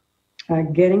support.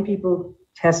 Getting people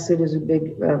tested is a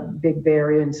big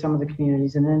barrier in some of the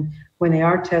communities. And then when they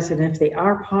are tested, and if they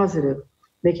are positive,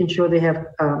 making sure they have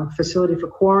a facility for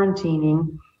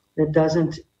quarantining that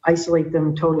doesn't isolate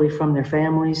them totally from their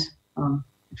families,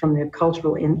 from their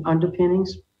cultural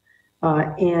underpinnings,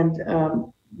 and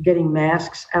getting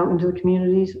masks out into the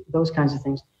communities, those kinds of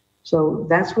things. So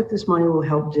that's what this money will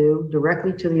help do,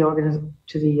 directly to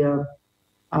the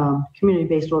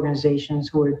community-based organizations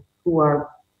who are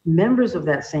members of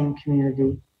that same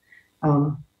community,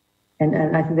 and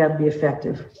I think that would be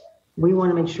effective. We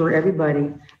want to make sure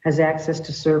everybody has access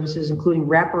to services, including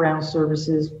wraparound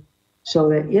services, so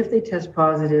that if they test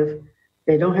positive,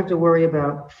 they don't have to worry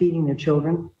about feeding their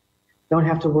children, don't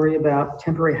have to worry about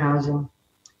temporary housing,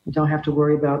 don't have to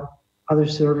worry about other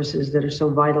services that are so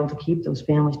vital to keep those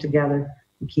families together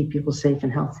and keep people safe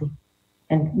and healthy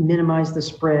and minimize the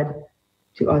spread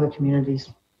to other communities.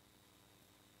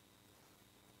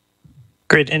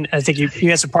 Great, and I think you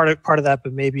answered part of that,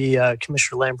 but maybe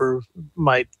Commissioner Lambrew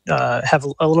might have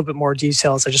a little bit more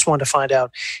details. I just wanted to find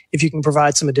out if you can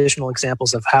provide some additional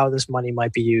examples of how this money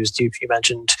might be used. You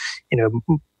mentioned,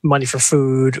 money for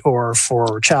food or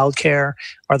for childcare.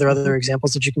 Are there other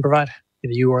examples that you can provide,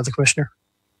 either you or the commissioner?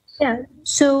 Yeah,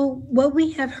 so what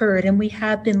we have heard, and we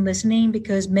have been listening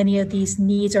because many of these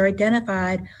needs are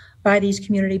identified by these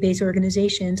community-based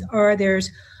organizations, there's,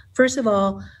 first of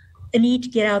all, a need to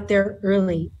get out there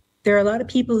early. There are a lot of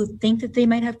people who think that they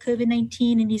might have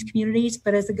COVID-19 in these communities,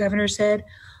 but as the governor said,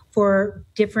 for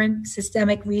different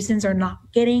systemic reasons are not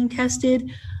getting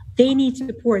tested. they need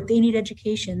support, they need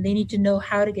education, they need to know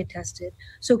how to get tested.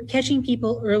 So catching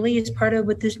people early is part of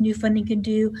what this new funding can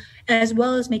do, as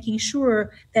well as making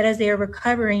sure that as they are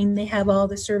recovering, they have all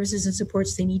the services and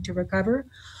supports they need to recover.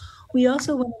 We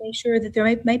also want to make sure that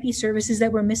there might be services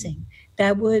that we're missing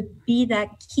that would be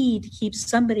that key to keep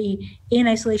somebody in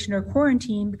isolation or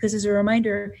quarantine, because as a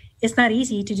reminder, it's not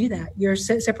easy to do that. You're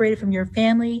separated from your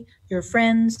family, your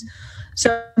friends.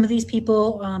 Some of these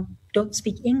people don't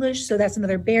speak English, so that's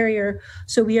another barrier.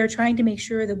 So we are trying to make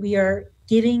sure that we are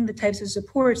giving the types of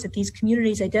supports that these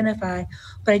communities identify.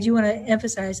 But I do want to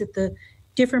emphasize that the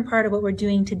different part of what we're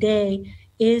doing today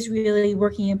is really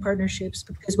working in partnerships,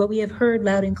 because what we have heard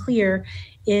loud and clear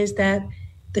is that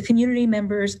the community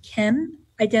members can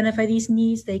identify these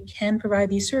needs, they can provide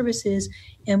these services,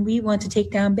 and we want to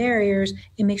take down barriers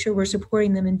and make sure we're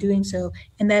supporting them in doing so.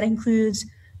 And that includes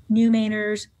new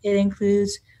Mainers, it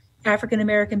includes African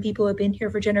American people who have been here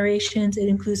for generations, it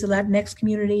includes the Latinx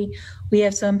community. We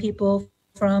have some people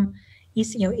from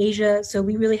East, Asia. So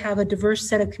we really have a diverse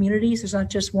set of communities. There's not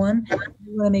just one. We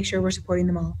want to make sure we're supporting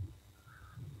them all.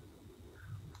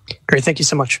 Great, thank you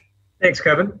so much. Thanks,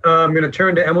 Kevin. I'm going to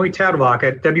turn to Emily Tadlock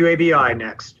at WABI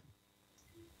next.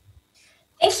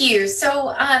 Thank you.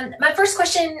 So my first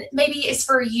question maybe is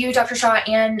for you, Dr. Shah,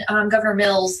 and Governor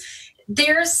Mills.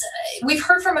 We've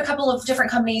heard from a couple of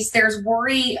different companies, there's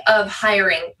worry of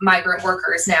hiring migrant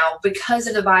workers now because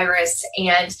of the virus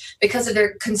and because of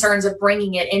their concerns of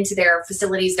bringing it into their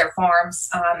facilities, their farms,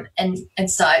 and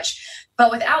such.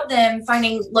 But without them,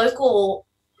 finding local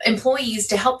employees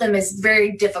to help them is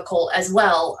very difficult as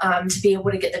well, to be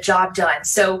able to get the job done.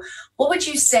 So what would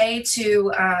you say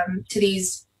to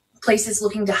these places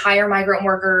looking to hire migrant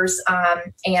workers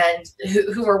and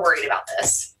who are worried about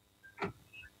this?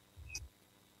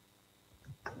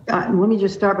 Let me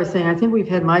just start by saying I think we've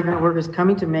had migrant workers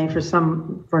coming to Maine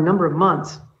for a number of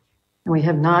months, and we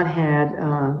have not had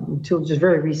until just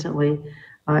very recently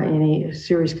any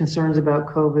serious concerns about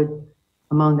COVID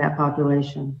among that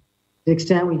population. To the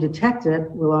extent we detect it,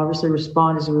 we'll obviously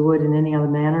respond as we would in any other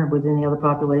manner with any other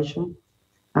population.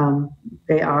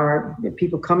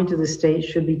 People coming to the state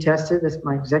should be tested. That's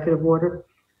my executive order.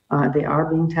 They are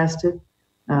being tested,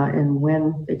 and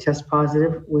when they test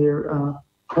positive, we're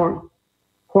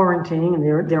quarantining, and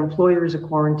their employers are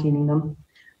quarantining them.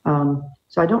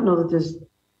 So I don't know that there's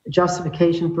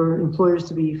justification for employers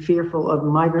to be fearful of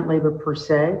migrant labor per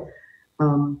se,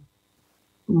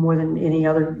 more than any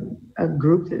other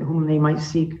group whom they might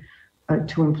seek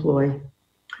to employ.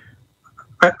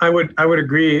 I would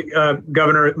agree,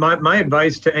 Governor. My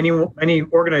advice to any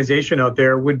organization out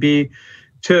there would be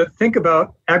to think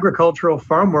about agricultural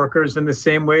farm workers in the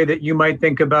same way that you might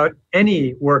think about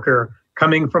any worker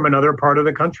coming from another part of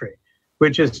the country,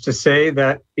 which is to say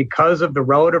that because of the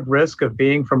relative risk of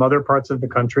being from other parts of the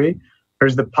country,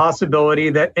 there's the possibility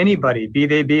that anybody, be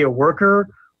they be a worker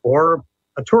or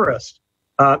a tourist,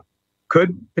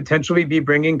 could potentially be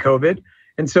bringing COVID.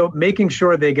 And so making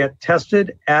sure they get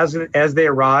tested as they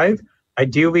arrive,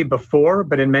 ideally before,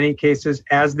 but in many cases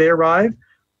as they arrive.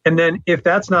 And then if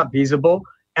that's not feasible,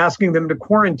 asking them to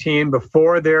quarantine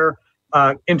before they're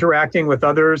interacting with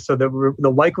others, so that the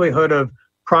likelihood of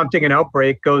prompting an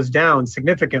outbreak goes down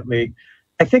significantly.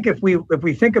 I think if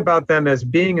we think about them as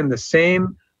being in the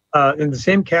same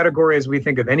category as we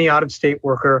think of any out-of-state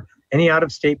worker, any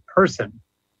out-of-state person,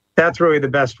 that's really the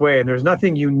best way. And there's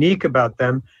nothing unique about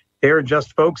them. They're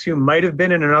just folks who might have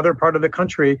been in another part of the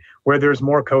country where there's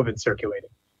more COVID circulating.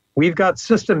 We've got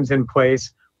systems in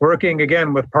place working,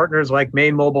 again, with partners like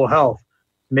Maine Mobile Health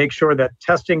to make sure that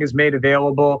testing is made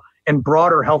available and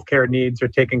broader healthcare needs are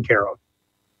taken care of.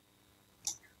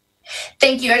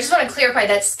 Thank you. I just want to clarify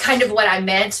that's kind of what I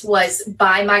meant was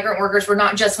by migrant workers. We're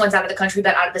not just ones out of the country,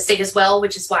 but out of the state as well,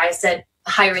 which is why I said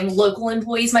hiring local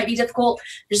employees might be difficult.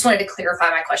 I just wanted to clarify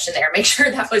my question there, make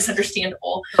sure that was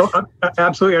understandable. Oh,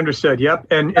 absolutely understood. Yep.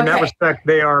 And in that respect,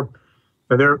 they're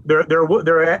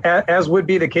as would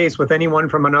be the case with anyone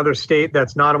from another state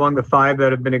that's not among the 5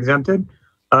 that have been exempted.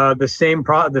 The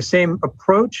same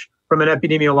approach from an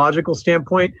epidemiological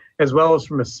standpoint, as well as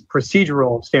from a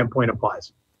procedural standpoint,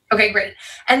 applies. Okay, great.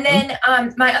 And then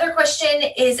my other question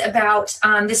is about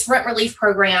this rent relief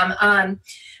program.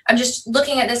 I'm just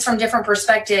looking at this from different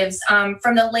perspectives.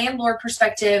 From the landlord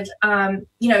perspective, some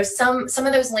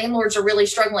of those landlords are really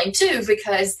struggling too,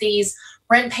 because these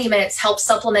rent payments help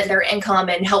supplement their income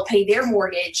and help pay their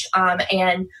mortgage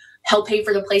and help pay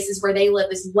for the places where they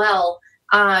live as well.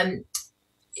 And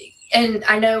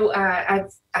I know I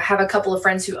have a couple of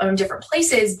friends who own different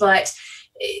places, but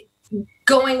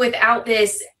going without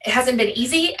this hasn't been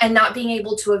easy, and not being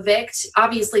able to evict.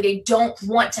 Obviously, they don't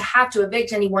want to have to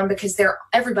evict anyone because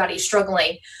everybody's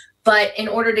struggling. But in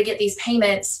order to get these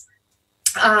payments,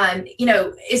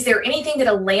 is there anything that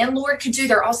a landlord could do?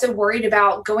 They're also worried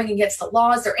about going against the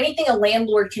law. Is there anything a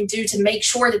landlord can do to make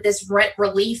sure that this rent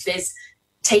relief is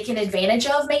taken advantage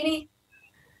of, maybe?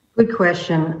 Good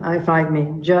question. If I may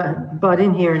butt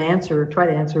in here and try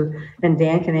to answer, and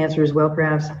Dan can answer as well,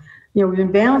 perhaps. We've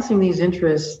been balancing these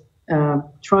interests,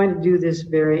 trying to do this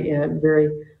very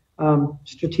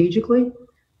strategically.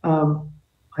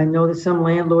 I know that some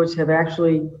landlords have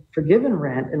actually forgiven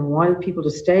rent and wanted people to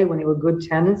stay when they were good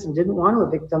tenants and didn't want to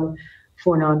evict them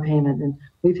for non-payment. And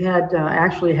we've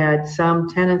actually had some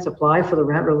tenants apply for the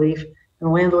rent relief, and the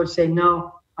landlords say,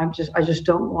 no, I just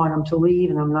don't want them to leave,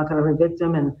 and I'm not going to evict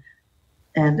them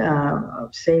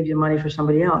and save you money for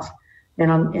somebody else.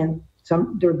 And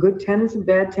there are good tenants and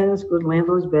bad tenants, good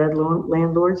landlords, bad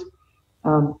landlords.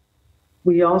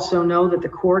 We also know that the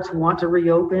courts want to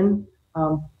reopen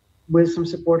with some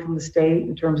support from the state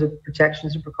in terms of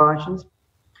protections and precautions.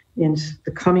 In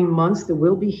the coming months, there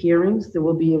will be hearings. There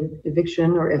will be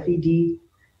eviction or FED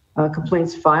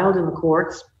complaints filed in the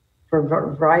courts for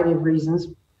a variety of reasons.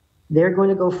 They're going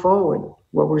to go forward.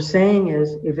 What we're saying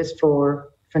is, if it's for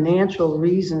financial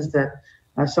reasons that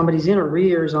somebody's in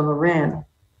arrears on the rent,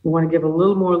 we want to give a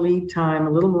little more lead time, a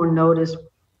little more notice,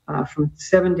 from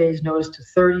 7 days notice to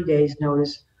 30 days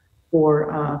notice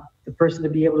for the person to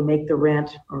be able to make the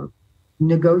rent or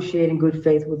negotiate in good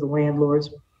faith with the landlord,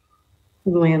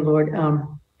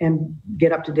 and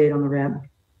get up to date on the rent.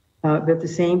 But at the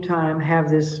same time, have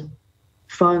these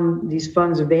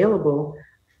funds available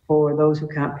for those who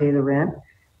can't pay the rent.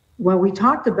 Well, we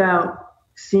talked about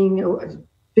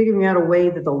figuring out a way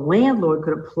that the landlord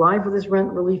could apply for this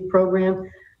rent relief program.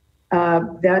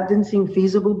 That didn't seem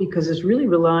feasible because it's really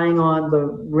relying on the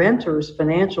renter's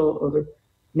financial, or there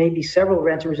may be several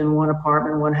renters in one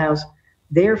apartment, one house,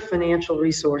 their financial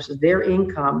resources, their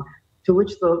income, to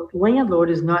which the landlord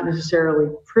is not necessarily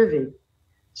privy.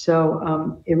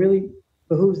 So it really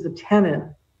behooves the tenant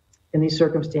in these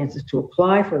circumstances to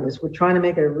apply for this. We're trying to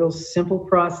make it a real simple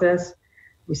process.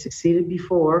 We succeeded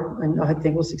before, and I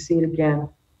think we'll succeed again.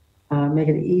 Make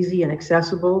it easy and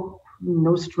accessible,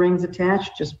 no strings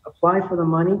attached, just apply for the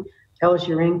money, tell us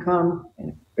your income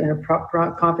in a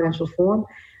confidential form,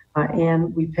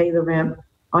 and we pay the rent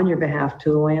on your behalf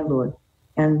to the landlord.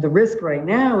 And the risk right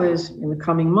now is, in the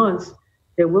coming months,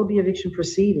 there will be eviction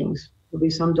proceedings. There'll be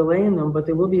some delay in them, but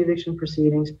there will be eviction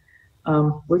proceedings.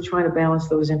 We're trying to balance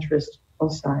those interests,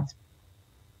 both sides.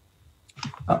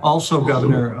 Also,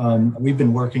 Governor, we've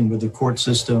been working with the court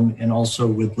system and also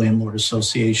with landlord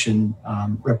association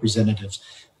representatives.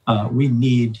 We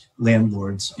need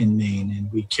landlords in Maine,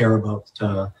 and we care about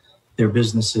their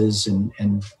businesses,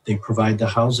 and they provide the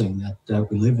housing that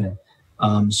we live in.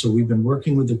 So we've been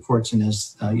working with the courts, and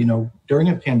as during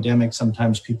a pandemic,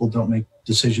 sometimes people don't make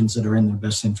decisions that are in their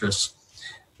best interests.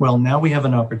 Well, now we have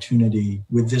an opportunity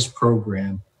with this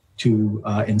program to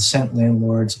incent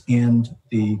landlords and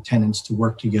the tenants to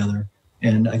work together.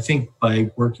 And I think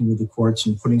by working with the courts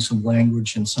and putting some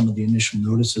language in some of the initial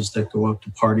notices that go out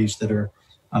to parties that are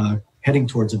heading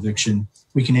towards eviction,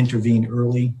 we can intervene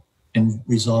early and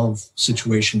resolve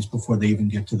situations before they even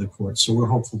get to the courts. So we're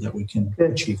hopeful that we can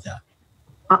achieve that.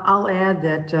 I'll add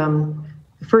that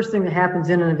the first thing that happens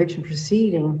in an eviction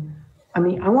proceeding, I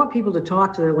want people to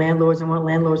talk to their landlords. I want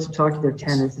landlords to talk to their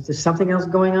tenants. If there's something else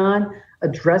going on,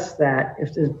 address that.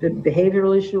 If there's a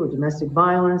behavioral issue or domestic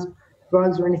violence,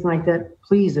 drugs or anything like that,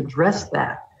 please address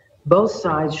that. Both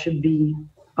sides should be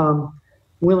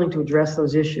willing to address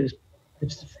those issues.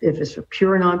 If it's for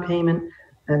pure non-payment,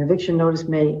 an eviction notice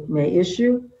may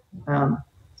issue. When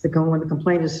the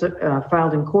complaint is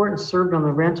filed in court and served on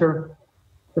the renter,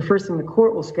 the first thing the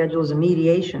court will schedule is a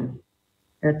mediation.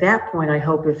 And at that point, I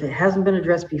hope, if it hasn't been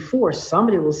addressed before,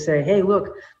 somebody will say, hey,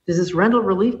 look, there's this rental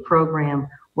relief program.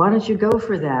 Why don't you go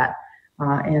for that?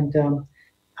 And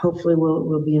hopefully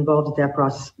we'll be involved at that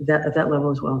process, at that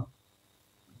level as well.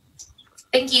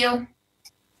 Thank you.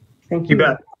 Thank you. You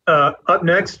bet. Up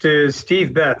next is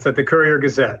Steve Betts at the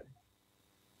Courier-Gazette.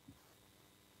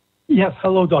 Yes,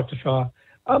 hello, Dr. Shah.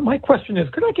 My question is,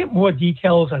 could I get more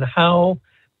details on how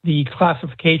the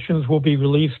classifications will be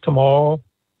released tomorrow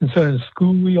concerning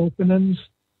school reopenings?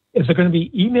 Is it going to be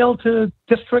emailed to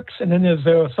districts, and then is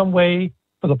there some way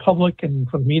for the public and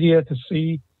for the media to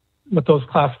see what those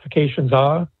classifications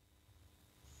are?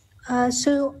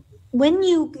 So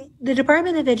the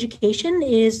Department of Education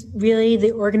is really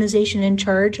the organization in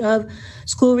charge of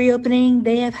school reopening.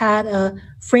 They have had a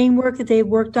framework that they've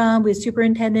worked on with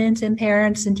superintendents and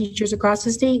parents and teachers across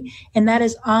the state, and that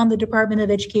is on the Department of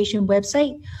Education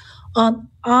website.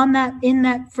 In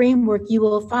that framework, you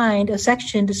will find a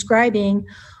section describing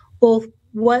both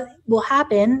what will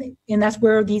happen, and that's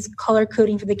where these color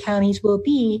coding for the counties will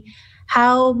be,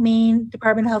 how Maine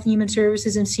Department of Health and Human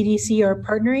Services and CDC are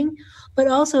partnering, but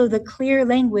also the clear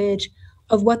language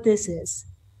of what this is.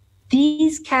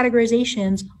 These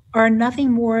categorizations are nothing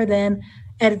more than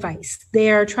advice. They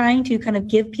are trying to kind of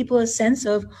give people a sense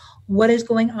of what is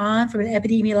going on from an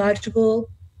epidemiological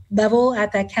level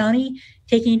at that county,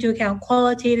 taking into account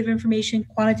qualitative information,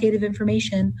 quantitative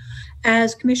information.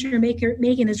 As Commissioner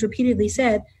Megan has repeatedly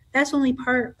said, that's only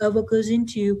part of what goes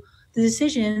into the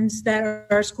decisions that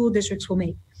our school districts will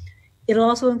make. It'll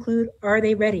also include, are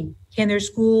they ready? Can their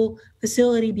school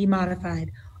facility be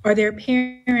modified? Are their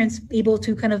parents able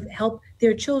to kind of help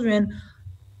their children,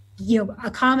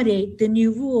 accommodate the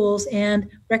new rules and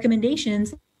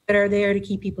recommendations that are there to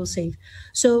keep people safe?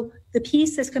 So the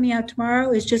piece that's coming out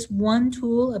tomorrow is just one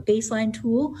tool, a baseline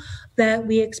tool that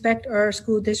we expect our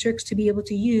school districts to be able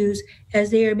to use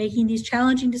as they are making these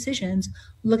challenging decisions,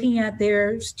 looking at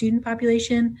their student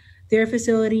population, their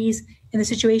facilities, and the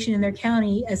situation in their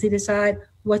county as they decide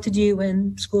what to do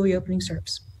when school reopening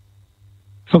starts.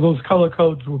 So those color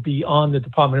codes will be on the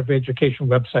Department of Education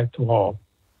website to all?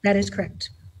 That is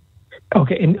correct.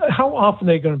 Okay, and how often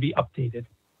are they going to be updated?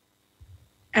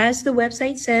 As the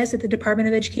website says at the Department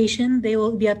of Education, they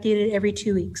will be updated every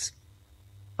 2 weeks.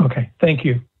 Okay, thank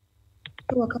you.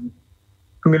 You're welcome.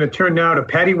 I'm going to turn now to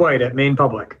Patty White at Maine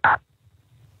Public.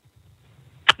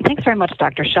 Thanks very much,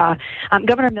 Dr. Shah.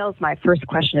 Governor Mills, my first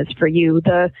question is for you.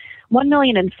 The $1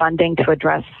 million in funding to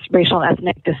address racial and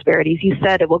ethnic disparities, you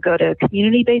said it will go to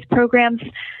community-based programs.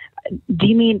 Do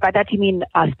you mean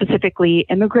specifically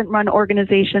immigrant-run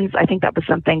organizations? I think that was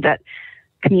something that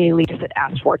community leaders had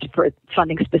asked for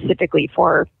funding specifically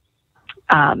for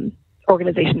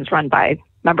organizations run by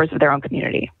members of their own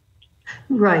community.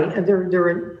 Right.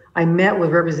 I met with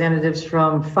representatives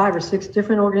from 5 or 6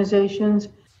 different organizations,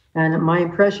 and my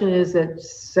impression is that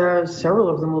several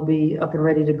of them will be up and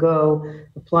ready to go,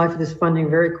 apply for this funding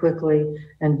very quickly,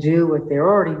 and do what they're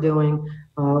already doing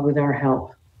with our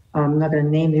help. I'm not going to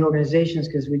name the organizations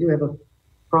because we do have a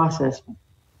process.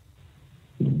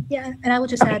 Yeah, and I will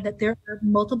just add that there are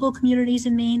multiple communities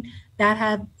in Maine that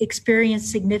have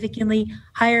experienced significantly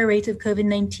higher rates of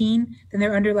COVID-19 than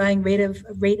their underlying rate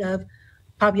of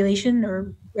population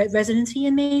or residency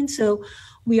in Maine. So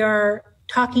we are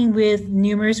talking with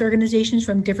numerous organizations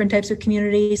from different types of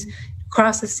communities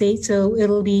across the state. So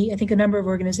it'll be, I think, a number of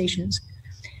organizations.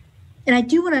 And I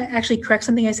do want to actually correct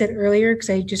something I said earlier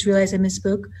because I just realized I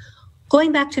misspoke.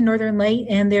 Going back to Northern Light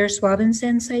and their swab and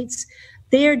send sites,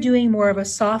 they are doing more of a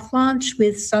soft launch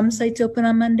with some sites open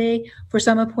on Monday for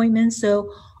some appointments.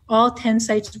 So all 10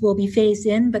 sites will be phased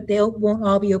in, but they won't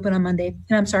all be open on Monday.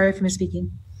 And I'm sorry for misspeaking.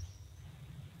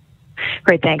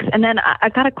 Great, thanks. And then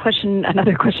I've got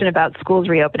another question about schools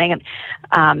reopening. And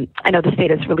I know the state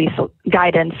has released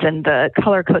guidance and the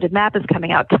color-coded map is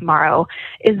coming out tomorrow.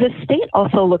 Is the state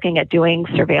also looking at doing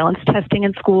surveillance testing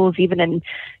in schools, even in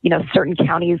certain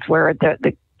counties where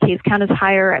the case count is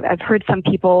higher? I've heard some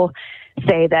people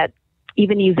say that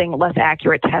even using less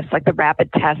accurate tests like the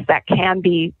rapid tests,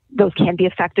 those can be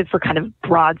effective for kind of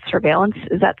broad surveillance.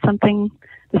 Is that something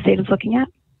the state is looking at?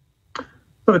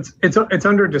 So it's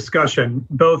under discussion,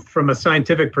 both from a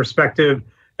scientific perspective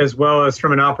as well as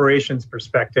from an operations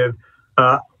perspective.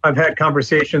 I've had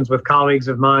conversations with colleagues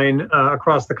of mine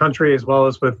across the country, as well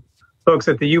as with folks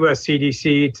at the US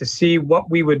CDC, to see what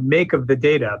we would make of the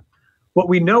data. What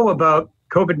we know about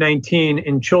COVID-19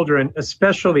 in children,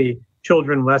 especially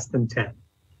children less than 10,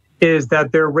 is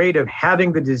that their rate of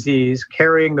having the disease,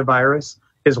 carrying the virus,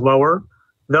 is lower.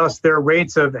 Thus, their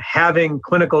rates of having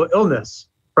clinical illness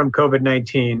from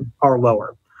COVID-19 are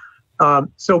lower.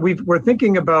 So we're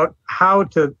thinking about how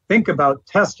to think about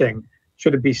testing.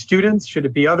 Should it be students? Should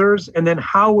it be others? And then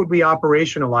how would we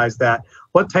operationalize that?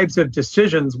 What types of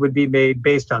decisions would be made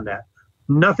based on that?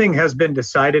 Nothing has been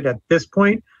decided at this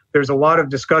point. There's a lot of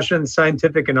discussions,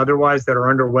 scientific and otherwise, that are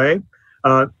underway.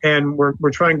 And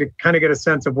we're trying to kind of get a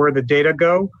sense of where the data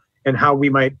go and how we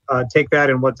might take that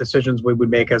and what decisions we would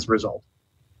make as a result.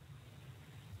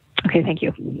 Okay, thank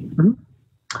you. Mm-hmm.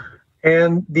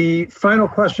 And the final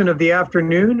question of the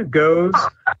afternoon goes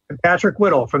to Patrick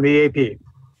Whittle from the AP.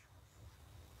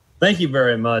 Thank you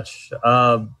very much.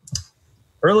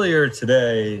 Earlier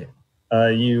today,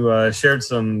 you shared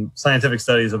some scientific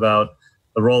studies about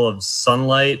the role of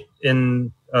sunlight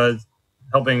in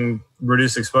helping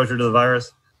reduce exposure to the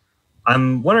virus.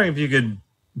 I'm wondering if you could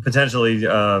potentially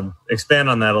expand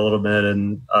on that a little bit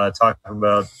and talk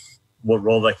about what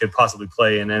role that could possibly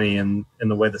play in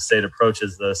the way the state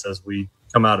approaches this as we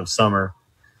come out of summer.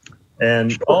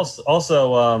 And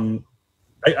also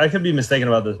I could be mistaken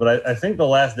about this, but I think the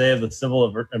last day of the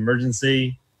civil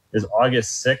emergency is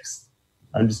August 6th.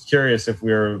 I'm just curious if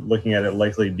we're looking at it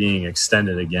likely being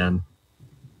extended again.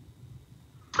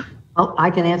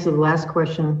 I can answer the last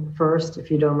question first,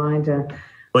 if you don't mind.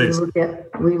 Please.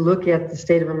 We look at the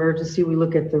state of emergency. We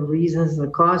look at the reasons, the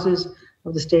causes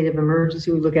of the state of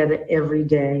emergency. We look at it every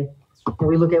day. And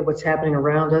we look at what's happening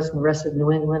around us in the rest of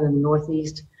New England and the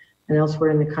Northeast and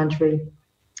elsewhere in the country.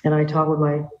 And I talk with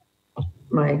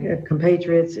my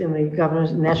compatriots in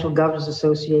the National Governors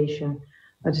Association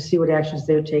to see what actions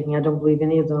they're taking. I don't believe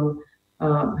any of them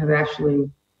have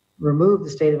actually removed the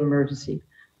state of emergency,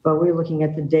 but we're looking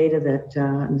at the data that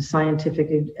and the scientific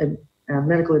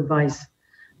medical advice,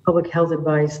 public health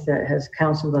advice that has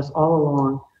counseled us all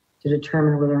along to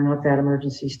determine whether or not that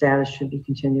emergency status should be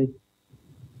continued.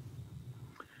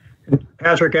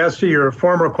 Patrick, as to your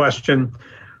former question,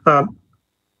 a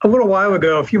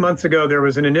few months ago, there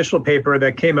was an initial paper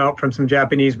that came out from some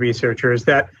Japanese researchers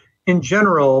that, in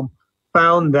general,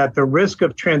 found that the risk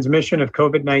of transmission of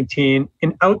COVID-19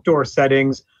 in outdoor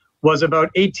settings was about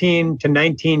 18 to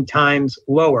 19 times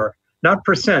lower, not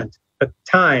percent, but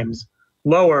times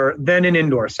lower than in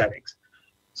indoor settings.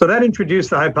 So that introduced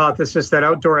the hypothesis that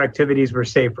outdoor activities were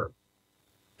safer.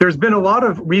 There's been a lot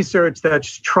of research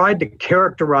that's tried to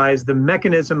characterize the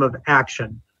mechanism of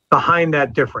action behind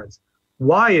that difference.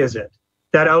 Why is it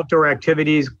that outdoor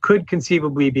activities could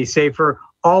conceivably be safer,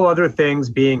 all other things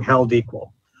being held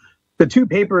equal? The two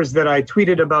papers that I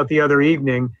tweeted about the other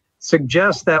evening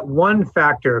suggest that one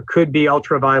factor could be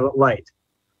ultraviolet light.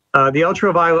 The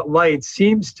ultraviolet light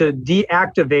seems to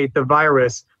deactivate the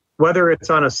virus, whether it's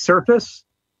on a surface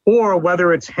or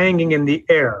whether it's hanging in the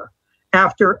air,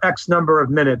 after X number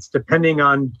of minutes, depending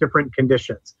on different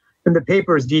conditions. And the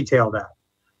papers detail that.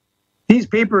 These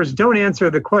papers don't answer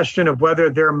the question of whether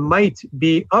there might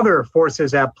be other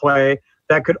forces at play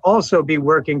that could also be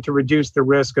working to reduce the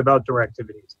risk of outdoor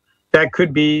activities. That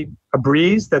could be a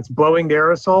breeze that's blowing the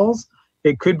aerosols.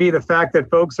 It could be the fact that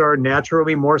folks are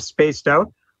naturally more spaced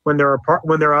out when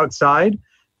they're outside.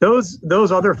 Those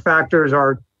other factors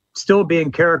are still being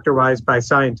characterized by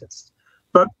scientists.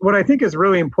 But what I think is a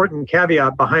really important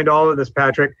caveat behind all of this,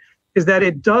 Patrick, is that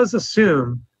it does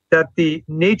assume that the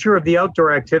nature of the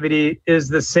outdoor activity is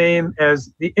the same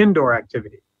as the indoor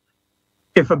activity.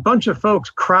 If a bunch of folks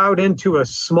crowd into a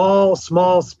small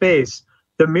space,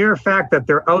 the mere fact that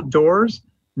they're outdoors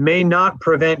may not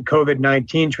prevent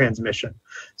COVID-19 transmission.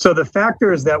 So the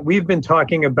factors that we've been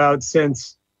talking about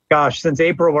since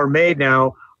April or May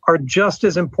now are just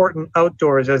as important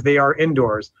outdoors as they are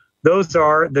indoors. Those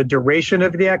are the duration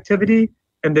of the activity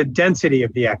and the density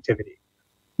of the activity.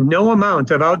 No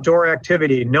amount of outdoor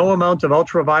activity, no amount of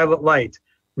ultraviolet light,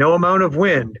 no amount of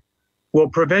wind will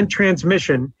prevent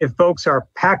transmission if folks are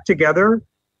packed together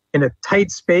in a tight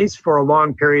space for a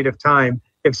long period of time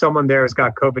if someone there has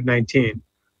got COVID-19.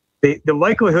 The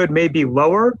likelihood may be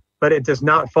lower, but it does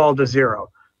not fall to zero.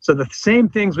 So the same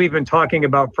things we've been talking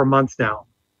about for months now,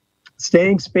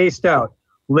 staying spaced out,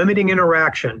 limiting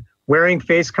interaction, wearing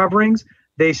face coverings,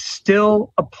 they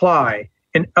still apply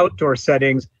in outdoor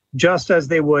settings just as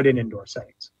they would in indoor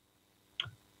settings.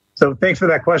 So thanks for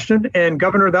that question. And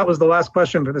Governor, that was the last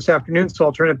question for this afternoon, so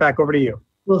I'll turn it back over to you.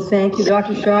 Well, thank you,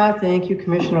 Dr. Shah. Thank you,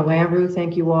 Commissioner Lambrew.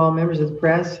 Thank you all, members of the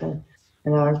press and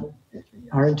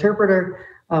our interpreter.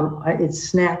 It's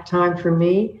snack time for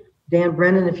me. Dan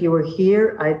Brennan, if you were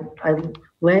here,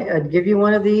 I'd give you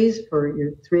one of these for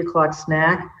your 3 o'clock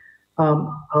snack.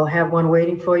 I'll have one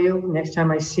waiting for you next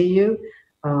time I see you.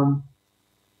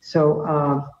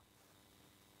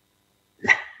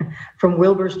 From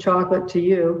Wilbur's Chocolate to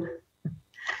you,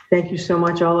 thank you so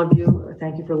much, all of you.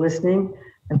 Thank you for listening.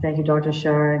 And thank you, Dr.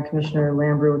 Shah and Commissioner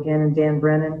Lambrew again, and Dan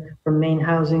Brennan from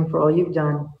MaineHousing for all you've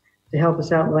done to help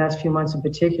us out in the last few months in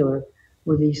particular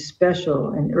with the special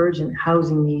and urgent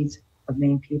housing needs of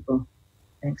Maine people.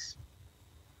 Thanks.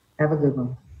 Have a good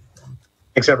one.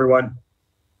 Thanks, everyone.